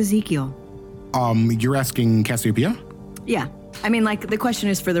 Where is Ezekiel? You're asking Cassiopeia? Yeah. I mean, like, the question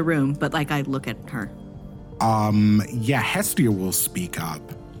is for the room, but, like, I look at her. Yeah, Hestia will speak up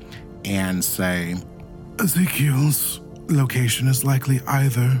and say, Ezekiel's location is likely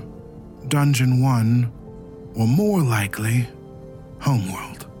either Dungeon 1 or more likely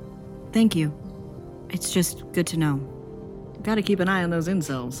Homeworld. Thank you. It's just good to know. Gotta keep an eye on those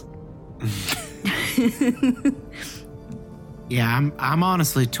incels. Yeah, I'm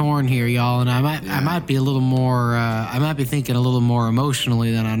honestly torn here, y'all, and I might be a little more. I might be thinking a little more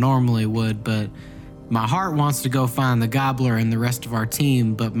emotionally than I normally would, but my heart wants to go find the Gobbler and the rest of our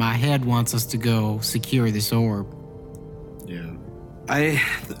team, but my head wants us to go secure this orb. Yeah.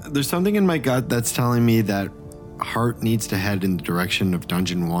 There's something in my gut that's telling me that Heart needs to head in the direction of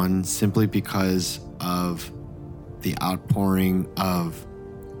Dungeon 1 simply because of the outpouring of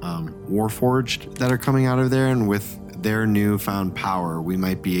Warforged that are coming out of there, and with their newfound power, we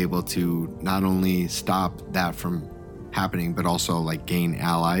might be able to not only stop that from happening, but also like gain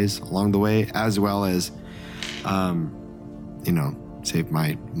allies along the way, as well as, save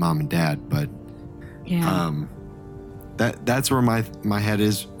my mom and dad. But Yeah. that's where my head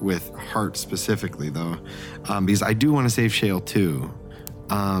is with Heart specifically, though, because I do want to save Shale too.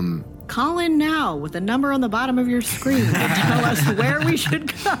 Call in now with the number on the bottom of your screen to tell us where we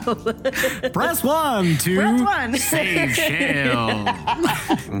should go. Press 1 to Press 1. save Shale.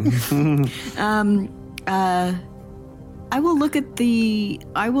 I will look at the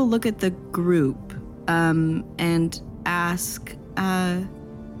group and ask,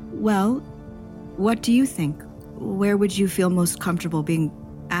 well, what do you think? Where would you feel most comfortable being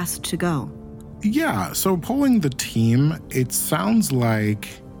asked to go? yeah, so polling the team, it sounds like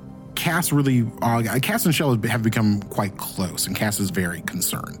Cass and Shale have become quite close, and Cass is very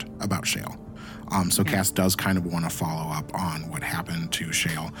concerned about Shale. So Cass does kind of want to follow up on what happened to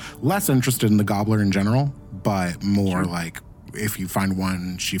Shale. Less interested in the Gobbler in general, but more like if you find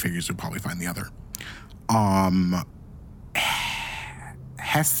one, she figures you'll probably find the other.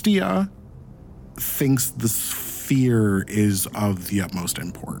 Hestia thinks the sphere is of the utmost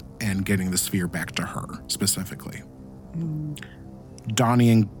import, and getting the sphere back to her specifically.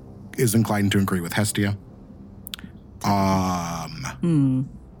 Donnie is inclined to agree with Hestia.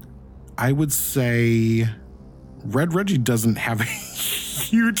 I would say Red Reggie doesn't have a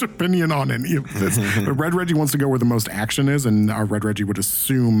huge opinion on any of this. But Red Reggie wants to go where the most action is, and Red Reggie would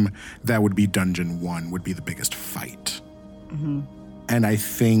assume that would be Dungeon 1 would be the biggest fight. And I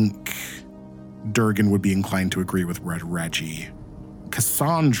think Durgan would be inclined to agree with Red Reggie.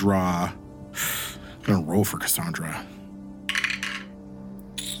 Cassandra, I'm gonna roll for Cassandra.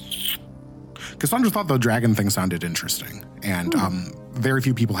 Cassandra thought the dragon thing sounded interesting, and very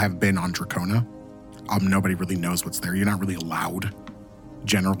few people have been on Dracona. Nobody really knows what's there. You're not really allowed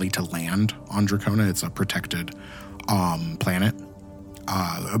generally to land on Dracona. It's a protected planet.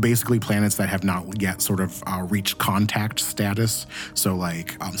 Basically planets that have not yet sort of reached contact status, so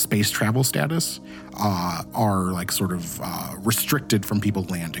like space travel status, are like sort of restricted from people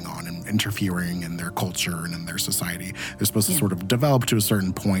landing on and interfering in their culture and in their society. They're supposed to sort of develop to a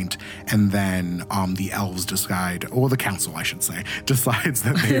certain point, and then the elves decide, or the council, I should say, decides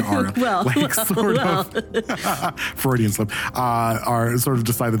that they are Freudian slip, are sort of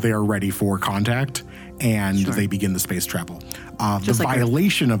decide that they are ready for contact, and they begin the space travel. The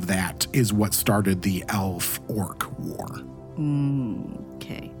violation of that is what started the elf-orc war.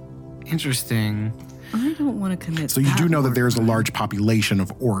 Okay. Interesting. I don't want to commit. So you do know that there's a large population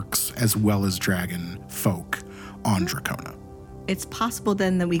of orcs as well as dragon folk on Dracona. It's possible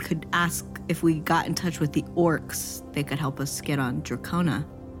then that we could ask if we got in touch with the orcs, they could help us get on Dracona,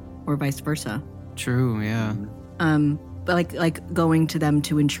 or vice versa. True, yeah. But like going to them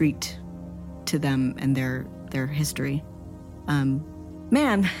to entreat to them and their history.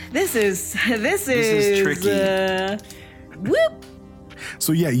 Man, this is tricky. Whoop.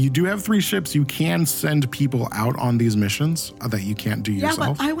 So yeah, you do have 3 ships. You can send people out on these missions that you can't do yourself.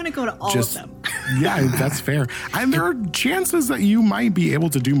 Yeah, but I want to go to all of them. Yeah, that's fair. And there are chances that you might be able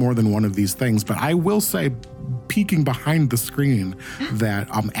to do more than one of these things. But I will say, peeking behind the screen, that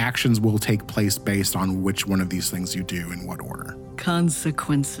actions will take place based on which one of these things you do in what order.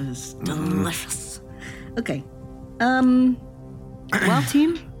 Consequences. Delicious. Okay. Well,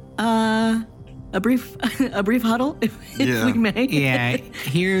 team, a brief huddle, if we may. Yeah,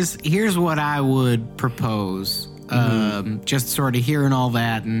 here's what I would propose. Just sort of hearing all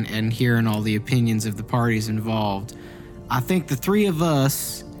that and hearing all the opinions of the parties involved. I think the 3 of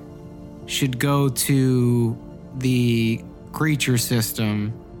us should go to the creature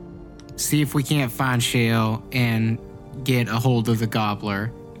system, see if we can't find Shale and get a hold of the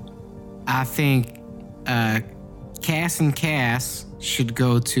gobbler. I think Cass and Cass should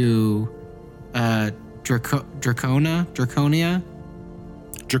go to Dracona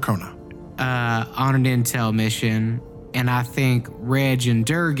on an intel mission, and I think Reg and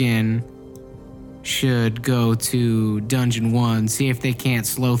Durgan should go to Dungeon 1, see if they can't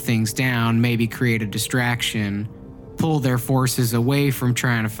slow things down, maybe create a distraction, pull their forces away from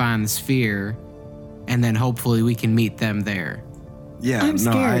trying to find the sphere, and then hopefully we can meet them there. Yeah, I'm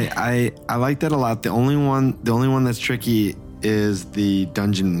scared. I like that a lot. The only one that's tricky is the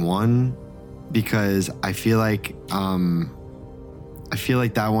Dungeon 1, because I feel like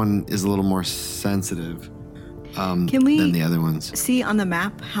that one is a little more sensitive than the other ones. See on the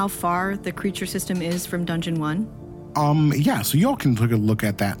map how far the creature system is from Dungeon 1? Yeah, so y'all can take a look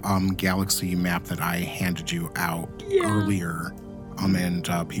at that galaxy map that I handed you out earlier. And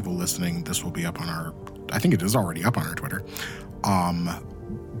people listening, this will be up on our, I think it is already up on our Twitter.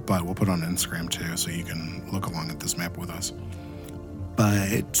 But we'll put it on Instagram too, so you can look along at this map with us.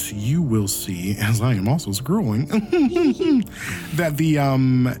 But you will see, as I am also scrolling, that the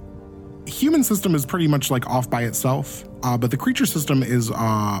human system is pretty much like off by itself, but the creature system is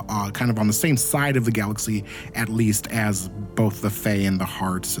kind of on the same side of the galaxy, at least, as both the Fae and the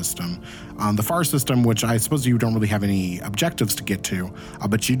Hard system. The Far system, which I suppose you don't really have any objectives to get to,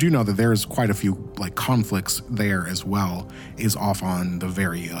 but you do know that there's quite a few like conflicts there as well, is off on the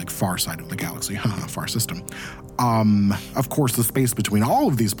very like far side of the galaxy. Far system. Of course, the space between all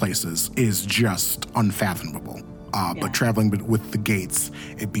of these places is just unfathomable. But traveling with the gates,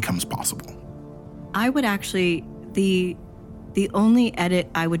 it becomes possible. I would actually, the only edit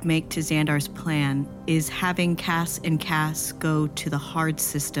I would make to Xandar's plan is having Cass and Cass go to the Hard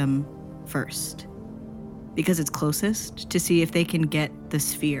system first, because it's closest, to see if they can get the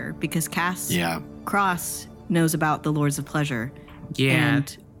sphere, because Cass Cross knows about the Lords of Pleasure. Yeah.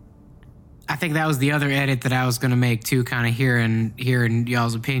 And I think that was the other edit that I was going to make too, kind of hearing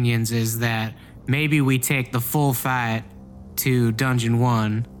y'all's opinions, is that maybe we take the full fight to Dungeon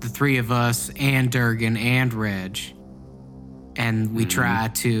 1, the 3 of us and Durgan and Reg, and we try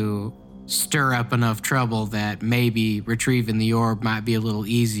to stir up enough trouble that maybe retrieving the orb might be a little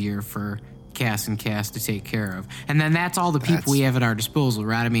easier for Cass and Cass to take care of. And then that's all the people we have at our disposal,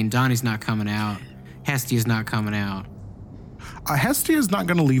 right? I mean, Donnie's not coming out. Hestia's not coming out. Hestia is not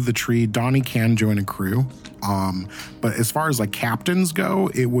going to leave the tree. Donnie can join a crew. But as far as like captains go,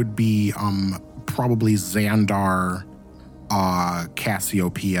 it would be probably Xandar,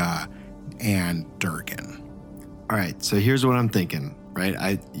 Cassiopeia, and Durgan. All right, so here's what I'm thinking,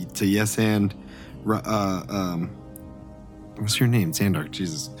 right? Yes and what's your name? Xandar,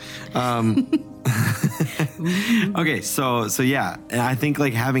 Jesus. Okay, so yeah, and I think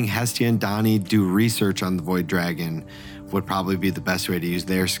like having Hestia and Donnie do research on the Void Dragon would probably be the best way to use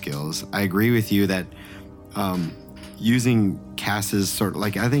their skills. I agree with you that using Cass's sort of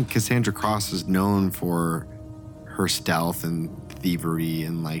like, I think Cassandra Cross is known for her stealth and thievery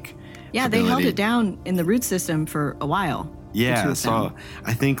and like Yeah, they held ability. it down in the root system for a while. the two Yeah, of so them.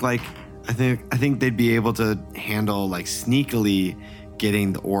 I think they'd be able to handle like sneakily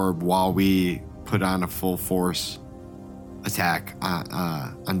getting the orb while we put on a full force attack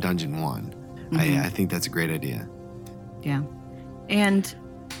on Dungeon 1. I think that's a great idea. Yeah. And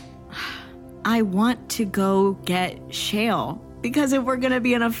I want to go get Shale because if we're going to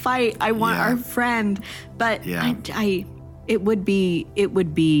be in a fight, I want Yeah. our friend. But Yeah.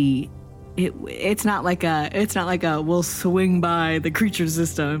 it's not like a we'll swing by the creature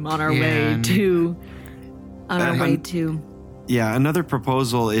system on our way and- to Yeah, another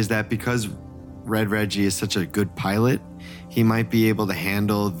proposal is that because Red Reggie is such a good pilot, he might be able to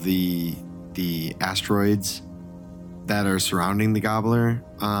handle the asteroids that are surrounding the Gobbler,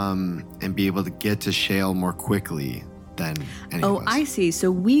 and be able to get to Shale more quickly than any of Oh, us. I see.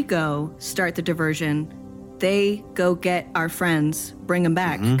 So we go start the diversion. They go get our friends, bring them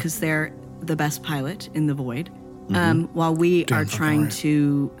back because they're the best pilot in the void. While we are fucking trying right.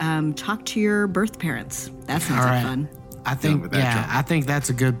 to talk to your birth parents. That sounds All like right. fun. I think, with that, John. I think that's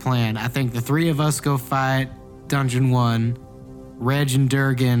a good plan. I think the three of us go fight Dungeon 1. Reg and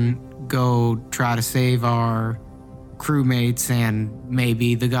Durgan go try to save our crewmates and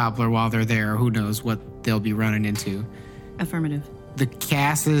maybe the Gobbler while they're there. Who knows what they'll be running into. Affirmative. The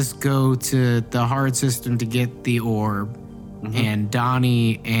Casses go to the hard system to get the orb. And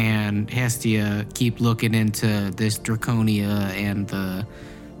Donnie and Hestia keep looking into this Draconia and the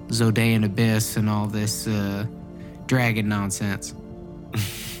Zodaean Abyss and all this dragon nonsense.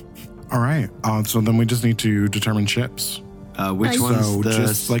 All right. So then we just need to determine ships. Which So one's the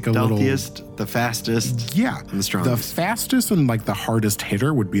just like a little- stealthiest, the fastest, Yeah. and the strongest? The fastest and like the hardest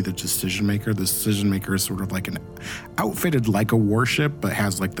hitter would be the decision maker. The decision maker is sort of like an outfitted like a warship, but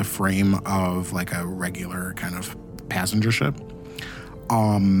has like the frame of like a regular kind of passenger ship.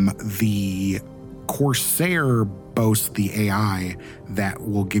 The Corsair boasts the AI that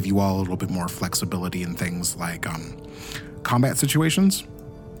will give you all a little bit more flexibility in things like combat situations.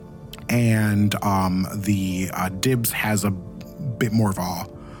 And the Dibs has a bit more of a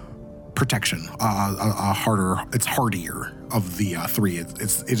protection, a harder. It's hardier of the three. It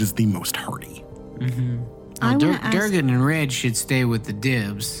is the most hardy. I wanna ask- Durgan and Reg should stay with the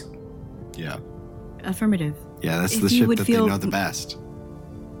Dibs. Yeah. Affirmative. Yeah, that's If the you ship would that feel- they know the best.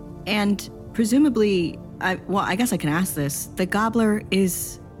 And presumably, I guess I can ask this. Does the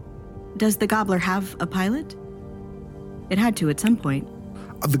Gobbler have a pilot? It had to at some point.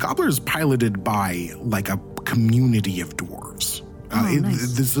 The Gobbler is piloted by like a community of dwarves.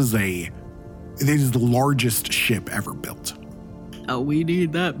 Nice. It is the largest ship ever built. Oh, we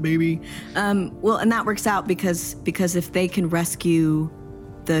need that, baby. Well, and that works out because if they can rescue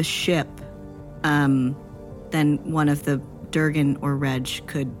the ship, then one of the Durgan or Reg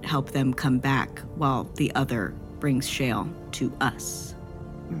could help them come back while the other brings Shale to us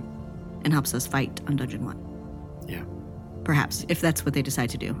and helps us fight on Dungeon 1. Yeah. Perhaps, if that's what they decide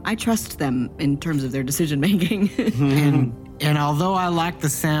to do. I trust them in terms of their decision making. And although I like the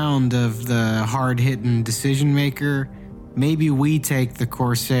sound of the hard-hitting decision maker, maybe we take the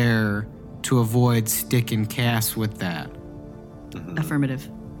Corsair to avoid sticking Cass with that. Affirmative.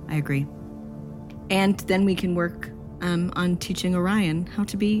 I agree. And then we can work on teaching Orion how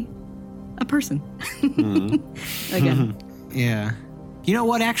to be a person. Again. Yeah. You know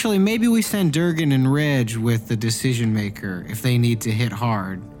what? Actually, maybe we send Durgan and Reg with the decision maker if they need to hit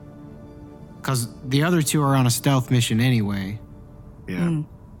hard. Because the other two are on a stealth mission anyway. Yeah.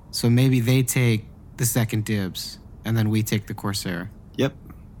 So maybe they take the second dibs, and then we take the Corsair.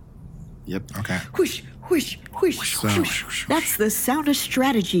 Yep. Okay. Whoosh, whoosh, whoosh, So- whoosh. That's the sound of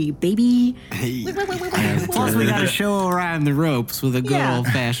strategy, baby. Hey. Plus, we gotta show Orion the ropes with a good Yeah.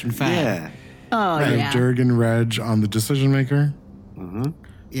 old-fashioned fight. Yeah. Oh, I have yeah. Durgan Reg on the decision maker.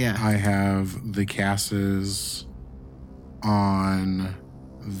 Yeah. I have the Casses on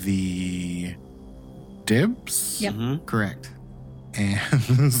the Dibs. Yep. Correct. And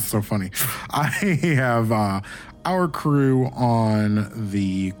this is so funny. I have our crew on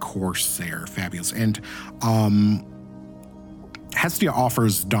the Corsair. Fabulous. And Hestia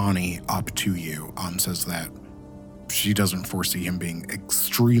offers Donnie up to you, says that she doesn't foresee him being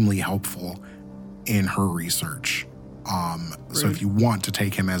extremely helpful in her research. So if you want to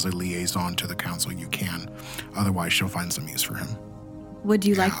take him as a liaison to the council, you can. Otherwise, she'll find some use for him. Would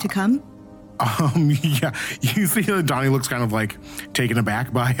you like to come? Yeah, you see that Donnie looks kind of like taken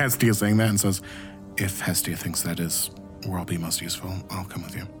aback by Hestia saying that and says, if Hestia thinks that is where I'll be most useful, I'll come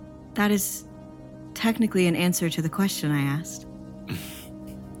with you. That is technically an answer to the question I asked.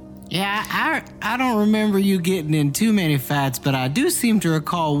 Yeah, I don't remember you getting in too many fights, but I do seem to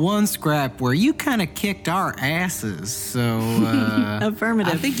recall one scrap where you kind of kicked our asses. So,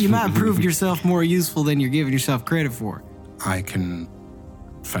 Affirmative. I think you might prove yourself more useful than you're giving yourself credit for. I can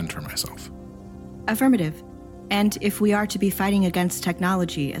fend for myself. Affirmative. And if we are to be fighting against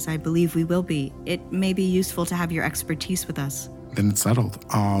technology, as I believe we will be, it may be useful to have your expertise with us. Then it's settled.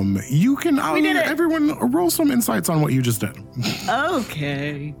 You can, did it. everyone roll some insights on what you just did.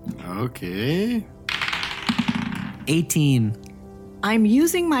 Okay. Okay. 18. I'm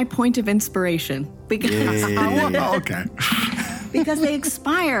using my point of inspiration because Okay. because they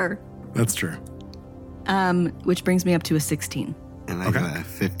expire. That's true. Which brings me up to a 16. And I got a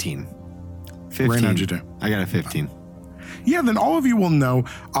 15. 15. Rain, how'd you do? I got a 15. Yeah, then all of you will know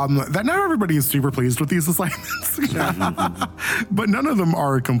that not everybody is super pleased with these assignments, but none of them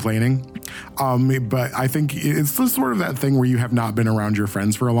are complaining. But I think it's just sort of that thing where you have not been around your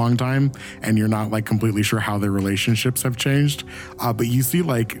friends for a long time and you're not like completely sure how their relationships have changed. But you see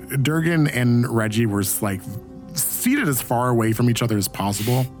like Durgan and Reggie were like seated as far away from each other as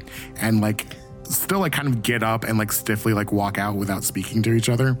possible and like still like kind of get up and like stiffly like walk out without speaking to each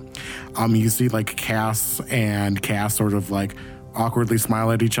other. You see like Cass and Cass sort of like awkwardly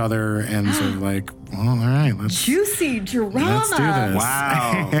smile at each other and sort of like, well, all right, Juicy drama. let's do this.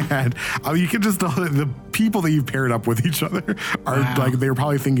 Wow. And you can just tell that the people that you've paired up with each other are like, they're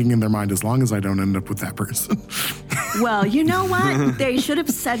probably thinking in their mind, as long as I don't end up with that person. Well, you know what? They should have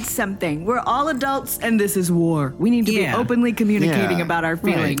said something. We're all adults and this is war. We need to be Yeah. openly communicating Yeah. about our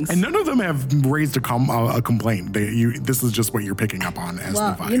feelings. And none of them have raised a complaint. This is just what you're picking up on as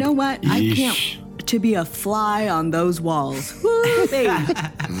Well, the vibe. you know what? I Yeesh. can't to be a fly on those walls. Woo, baby.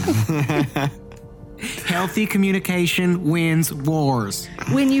 Healthy communication wins wars.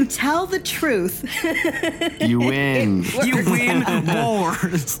 When you tell the truth, You win. You win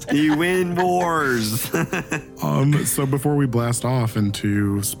wars. You win wars. So before we blast off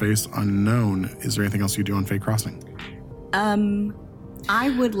into space unknown, is there anything else you do on Fate Crossing? I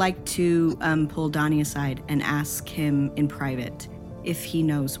would like to pull Donnie aside and ask him in private if he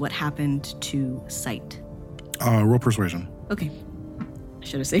knows what happened to Sight. Roll persuasion. Okay. I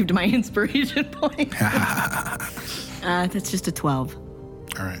should have saved my inspiration point. That's just a 12.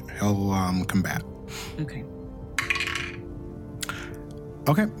 All right, he'll combat. Okay.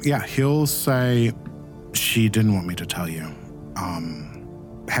 Okay, yeah, he'll say, she didn't want me to tell you,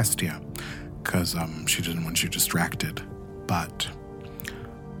 Hestia, because she didn't want you distracted, but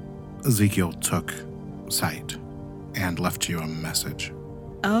Ezekiel took Sight and left you a message.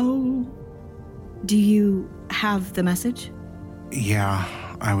 Oh, do you have the message? Yeah,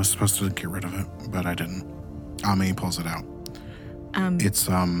 I was supposed to get rid of it, but I didn't. He pulls it out. It's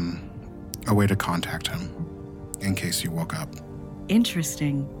a way to contact him in case you woke up.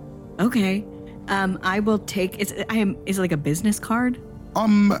 Interesting. Okay. I will take. Is it like a business card?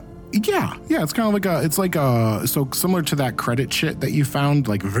 Yeah, it's kind of like so similar to that credit shit that you found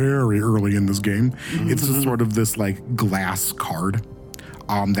like very early in this game. It's a sort of this like glass card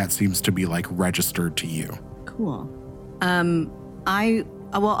that seems to be like registered to you. Cool. I'll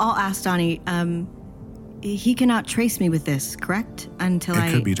ask Donnie. He cannot trace me with this, correct? Until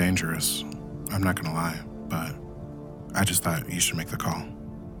It could be dangerous. I'm not gonna lie, but I just thought you should make the call.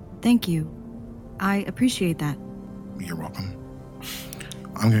 Thank you. I appreciate that. You're welcome.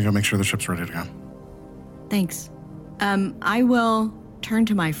 I'm gonna go make sure the ship's ready to go. Thanks. I will turn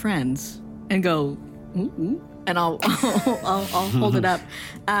to my friends and go, ooh, and I'll hold it up.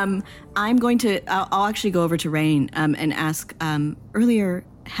 I'll actually go over to Rain and ask. Earlier,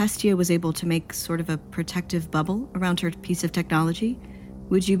 Hestia was able to make sort of a protective bubble around her piece of technology.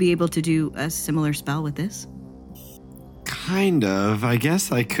 Would you be able to do a similar spell with this? Kind of. I guess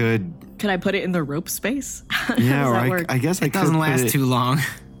I could. Could I put it in the rope space? Yeah, or that work? I guess I It could. doesn't put last it- too long.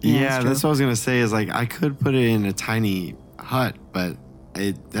 Yeah, that's what I was gonna say. Is like I could put it in a tiny hut, but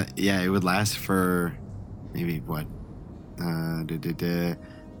it would last for maybe what? Let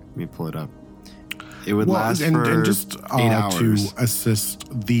me pull it up. It would last for and just 8 hours. to assist,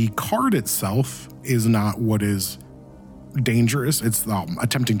 the card itself is not what is dangerous. It's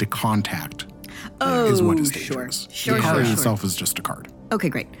attempting to contact is what is dangerous. Sure, the card sure. itself is just a card. Okay,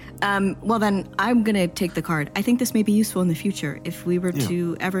 great. Well, then I'm going to take the card. I think this may be useful in the future. If we were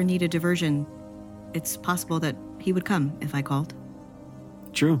to ever need a diversion, it's possible that he would come if I called.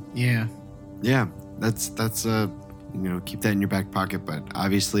 True. Yeah. Yeah, that's keep that in your back pocket. But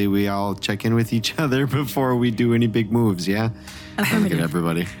obviously, we all check in with each other before we do any big moves. Yeah. Look at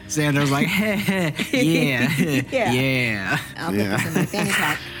everybody. Xander's like, yeah. I'll put this in my fanny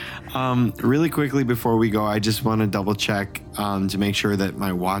pack. Really quickly before we go, I just want to double check to make sure that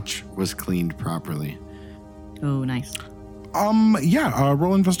my watch was cleaned properly. Oh, nice.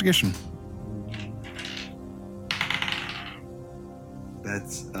 Roll investigation.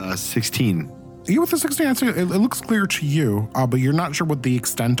 That's 16. You with the 16, I'd say it looks clear to you, but you're not sure what the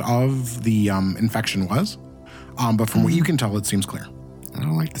extent of the infection was. But from what you can tell, it seems clear. I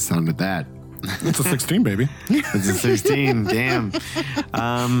don't like the sound of that. It's a 16, baby. It's a 16. Damn.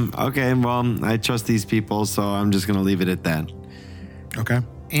 Okay, well, I trust these people, so I'm just going to leave it at that. Okay.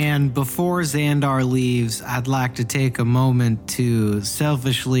 And before Xandar leaves, I'd like to take a moment to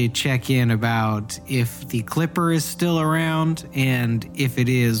selfishly check in about if the Clipper is still around, and if it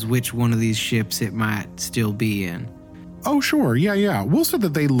is, which one of these ships it might still be in. Oh, sure. Yeah. We'll say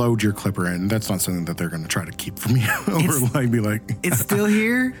that they load your Clipper in. That's not something that they're going to try to keep from you or be like... It's still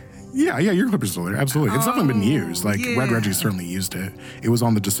here? Yeah, your Clipper's still there. Absolutely. It's definitely been used. Red Reggie certainly used it. It was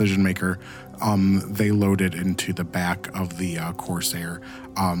on the Decision Maker. They loaded into the back of the Corsair.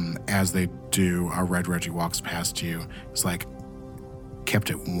 As they do, Red Reggie walks past you. It's like, kept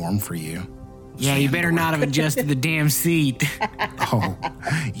it warm for you. Yeah, you better not have adjusted the damn seat. Oh,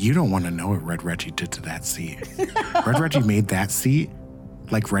 you don't want to know what Red Reggie did to that seat. Red Reggie made that seat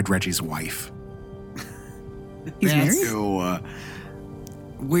like Red Reggie's wife. He's married? Ew.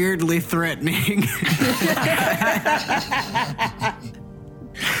 Weirdly threatening.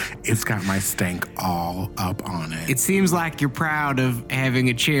 It's got my stank all up on it. It seems like you're proud of having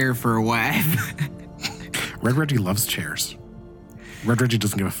a chair for a wife. Red Reggie loves chairs. Red Reggie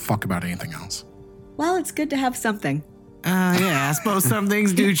doesn't give a fuck about anything else. Well, it's good to have something. Yeah, I suppose some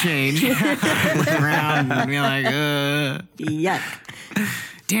things do change. Look around and be like, Yuck.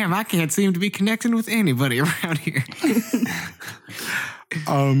 damn, I can't seem to be connecting with anybody around here.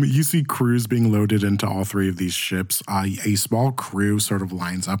 You see crews being loaded into all three of these ships. A small crew sort of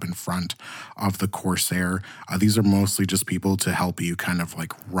lines up in front of the Corsair. These are mostly just people to help you kind of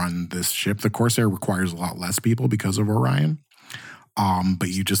like run this ship. The Corsair requires a lot less people because of Orion. But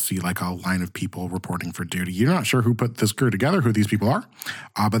you just see like a line of people reporting for duty. You're not sure who put this crew together, who these people are,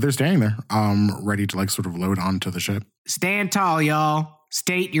 but they're standing there, ready to like sort of load onto the ship. Stand tall, y'all.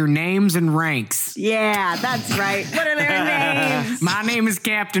 State your names and ranks. Yeah, that's right. What are their names? My name is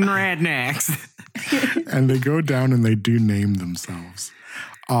Captain Radnax. And they go down and they do name themselves.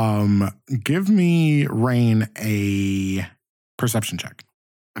 Give me, Rain, a perception check.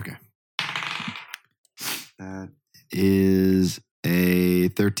 Okay. That is a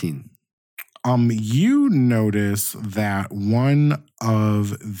 13. You notice that one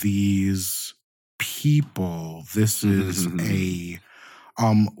of these people, this is a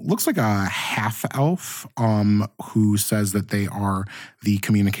looks like a half elf who says that they are the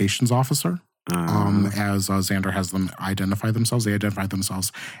communications officer. As Xander has them identify themselves, they identify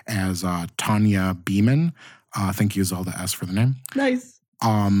themselves as Tanya Beeman. I think use all the S for the name. Nice.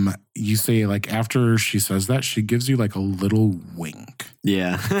 You say like after she says that, she gives you like a little wink.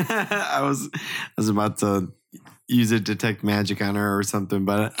 Yeah. I was about to use a detect magic on her or something,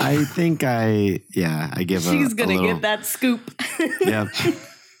 but I think I give her She's gonna get that scoop. Yep.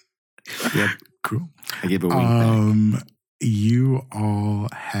 Cool. I give a wink back. You all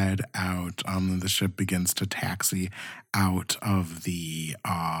head out. The ship begins to taxi out of the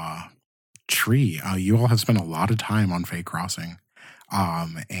tree. You all have spent a lot of time on Fey Crossing.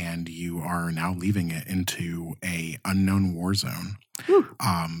 And you are now leaving it into a unknown war zone.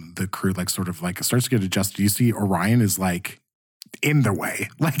 The crew like sort of like starts to get adjusted. You see Orion is like in the way,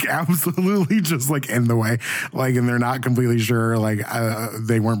 like absolutely just like in the way, like, and they're not completely sure. Like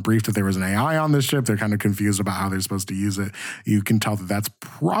they weren't briefed that there was an AI on this ship. They're kind of confused about how they're supposed to use it. You can tell that that's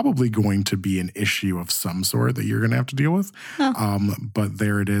probably going to be an issue of some sort that you're going to have to deal with. But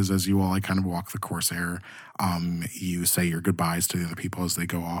there it is as you all like kind of walk the Corsair. You say your goodbyes to the other people as they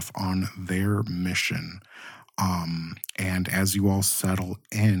go off on their mission. And as you all settle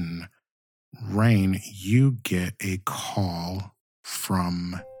in, Rain, you get a call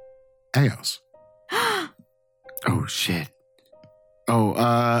from Eos. Oh, shit.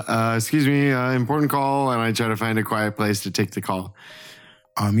 Oh, excuse me, important call, and I try to find a quiet place to take the call.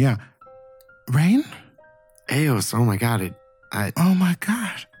 Yeah. Rain? Eos, oh my God. Oh my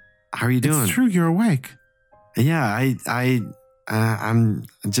God. How are you doing? It's true, you're awake. Yeah, I'm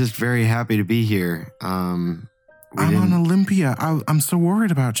just very happy to be here. I'm on Olympia. I'm so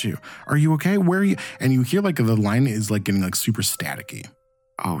worried about you. Are you okay? Where are you? And you hear like the line is like getting like super staticky.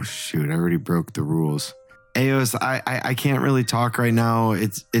 Oh shoot, I already broke the rules. Eos, I can't really talk right now.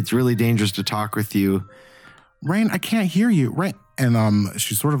 It's really dangerous to talk with you. Rain, I can't hear you. Rain. And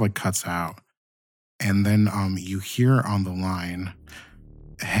she sort of like cuts out. And then you hear on the line,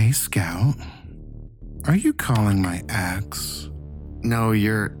 "Hey, Scout, are you calling my ex?" No,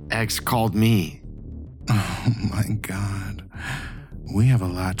 your ex called me. Oh my God. We have a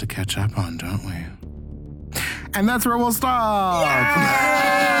lot to catch up on, don't we? And that's where we'll stop.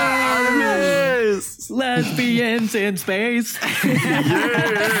 Yes! Lesbians in space.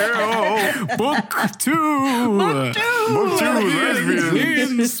 Yeah. Book 2. Book 2. Book 2.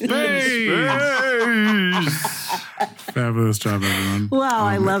 Lesbians in space. Fabulous job, everyone. Wow,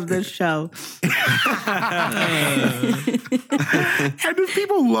 I love this show. And if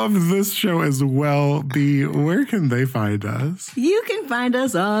people love this show as well, B, where can they find us? You can find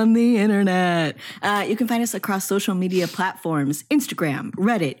us on the internet. You can find us across social media platforms, Instagram,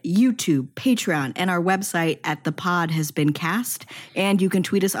 Reddit, YouTube, Patreon, and our website at The Pod Has Been Cast. And you can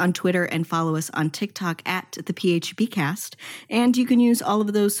tweet us on Twitter and follow us on TikTok at The PHBcast. And you can use all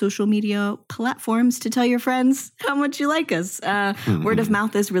of those social media platforms to tell your friends how much you like us. Word of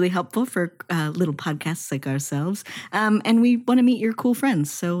mouth is really helpful for little podcasts like ourselves. And we want to meet your cool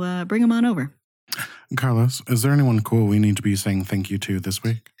friends, so bring them on over. Carlos, is there anyone cool we need to be saying thank you to this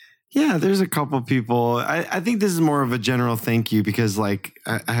week? Yeah, there's a couple people. I think this is more of a general thank you because, like,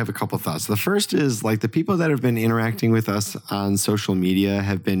 I have a couple thoughts. The first is, like, the people that have been interacting with us on social media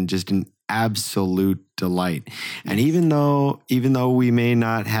have been just an absolute delight. And even though we may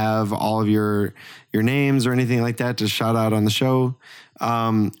not have all of your names or anything like that to shout out on the show,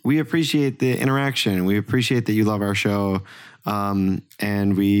 we appreciate the interaction. We appreciate that you love our show.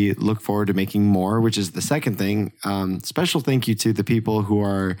 And we look forward to making more, which is the second thing. Special thank you to the people who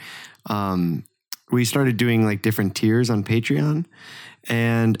are, we started doing like different tiers on Patreon,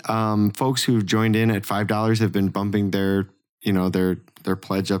 and folks who've joined in at $5 have been bumping their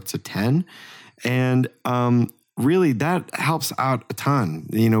pledge up to 10. And really that helps out a ton.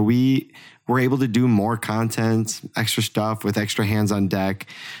 We're able to do more content, extra stuff with extra hands on deck.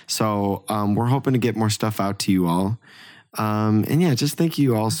 So we're hoping to get more stuff out to you all. And yeah, just thank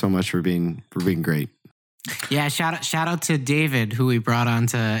you all so much for being great. Yeah, shout out to David, who we brought on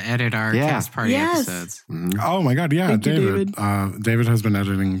to edit our Cast Party episodes. Mm-hmm. Oh my God, yeah, Thank you, David. David has been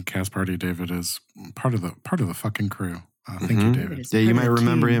editing Cast Party. David is part of the fucking crew. Thank you, David. Yeah, you might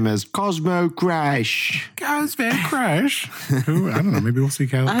remember him as Cosmo Crash. Cosmo Crash. Who, I don't know. Maybe we'll see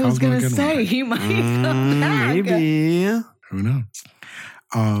Cosmo again. I was going to say, he might come back. Maybe. Who knows?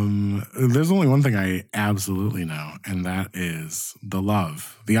 There's only one thing I absolutely know, and that is the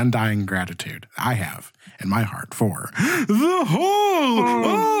love, the undying gratitude I have in my heart for the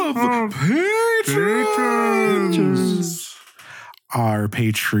whole of patrons. Our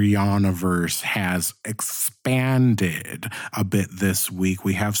Patreoniverse has expanded a bit this week.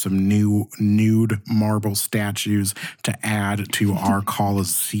 We have some new nude marble statues to add to our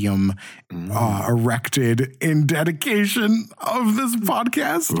Coliseum erected in dedication of this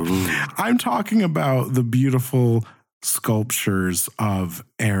podcast. I'm talking about the beautiful sculptures of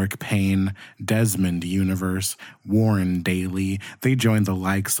Eric Payne, Desmond Universe, Warren Daly. They joined the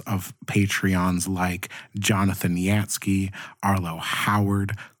likes of Patreons like Jonathan Yatsky, Arlo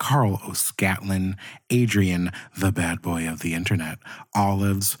Howard, Carl O'Scatlin, Adrian, the bad boy of the internet,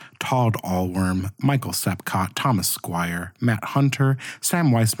 Olives, Todd Allworm, Michael Sepcott, Thomas Squire, Matt Hunter,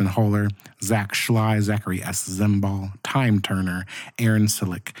 Sam Weissman-Holler, Zach Schley, Zachary S. Zimbal, Time Turner, Aaron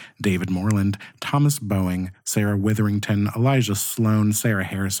Silic, David Moreland, Thomas Boeing, Sarah Witherington, Elijah Sloan, Sarah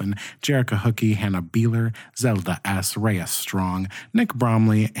Harrison, Jerica Hookie, Hannah Beeler, Zelda S., Rhea Strong, Nick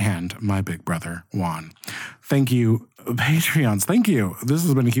Bromley, and my big brother, Juan. Thank you, Patreons. Thank you. This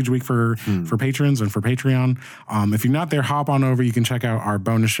has been a huge week for patrons and for Patreon. If you're not there, hop on over. You can check out our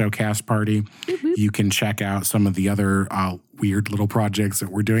bonus show, Cast Party. You can check out some of the other weird little projects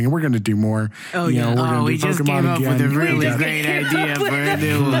that we're doing, and we're going to do more. Oh, we're gonna we do just Pokemon came up again. with a really great idea for a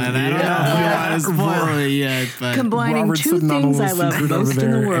new one. I don't know if we want to spoil it yet, but Combining Robert's two sitting on a things little I love secret over most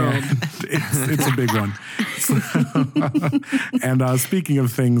in the there, world. and It's a big one. And speaking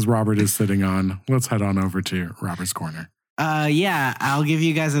of things Robert is sitting on, let's head on over to Robert's Corner. Yeah, I'll give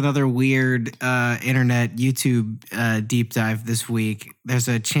you guys another weird internet YouTube deep dive this week. There's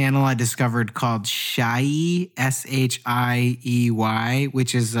a channel I discovered called Shiey, Shiey,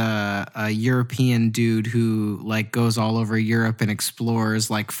 which is a European dude who like goes all over Europe and explores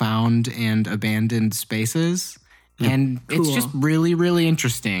like found and abandoned spaces. And it's just really, really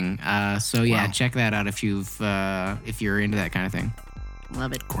interesting. So yeah, check that out if you're into that kind of thing.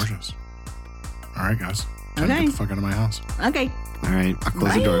 Love it. Gorgeous. All right, guys. Time to Okay. get the fuck out of my house. Okay. All right, I'll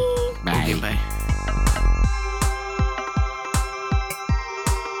close the door. Bye. Okay, bye.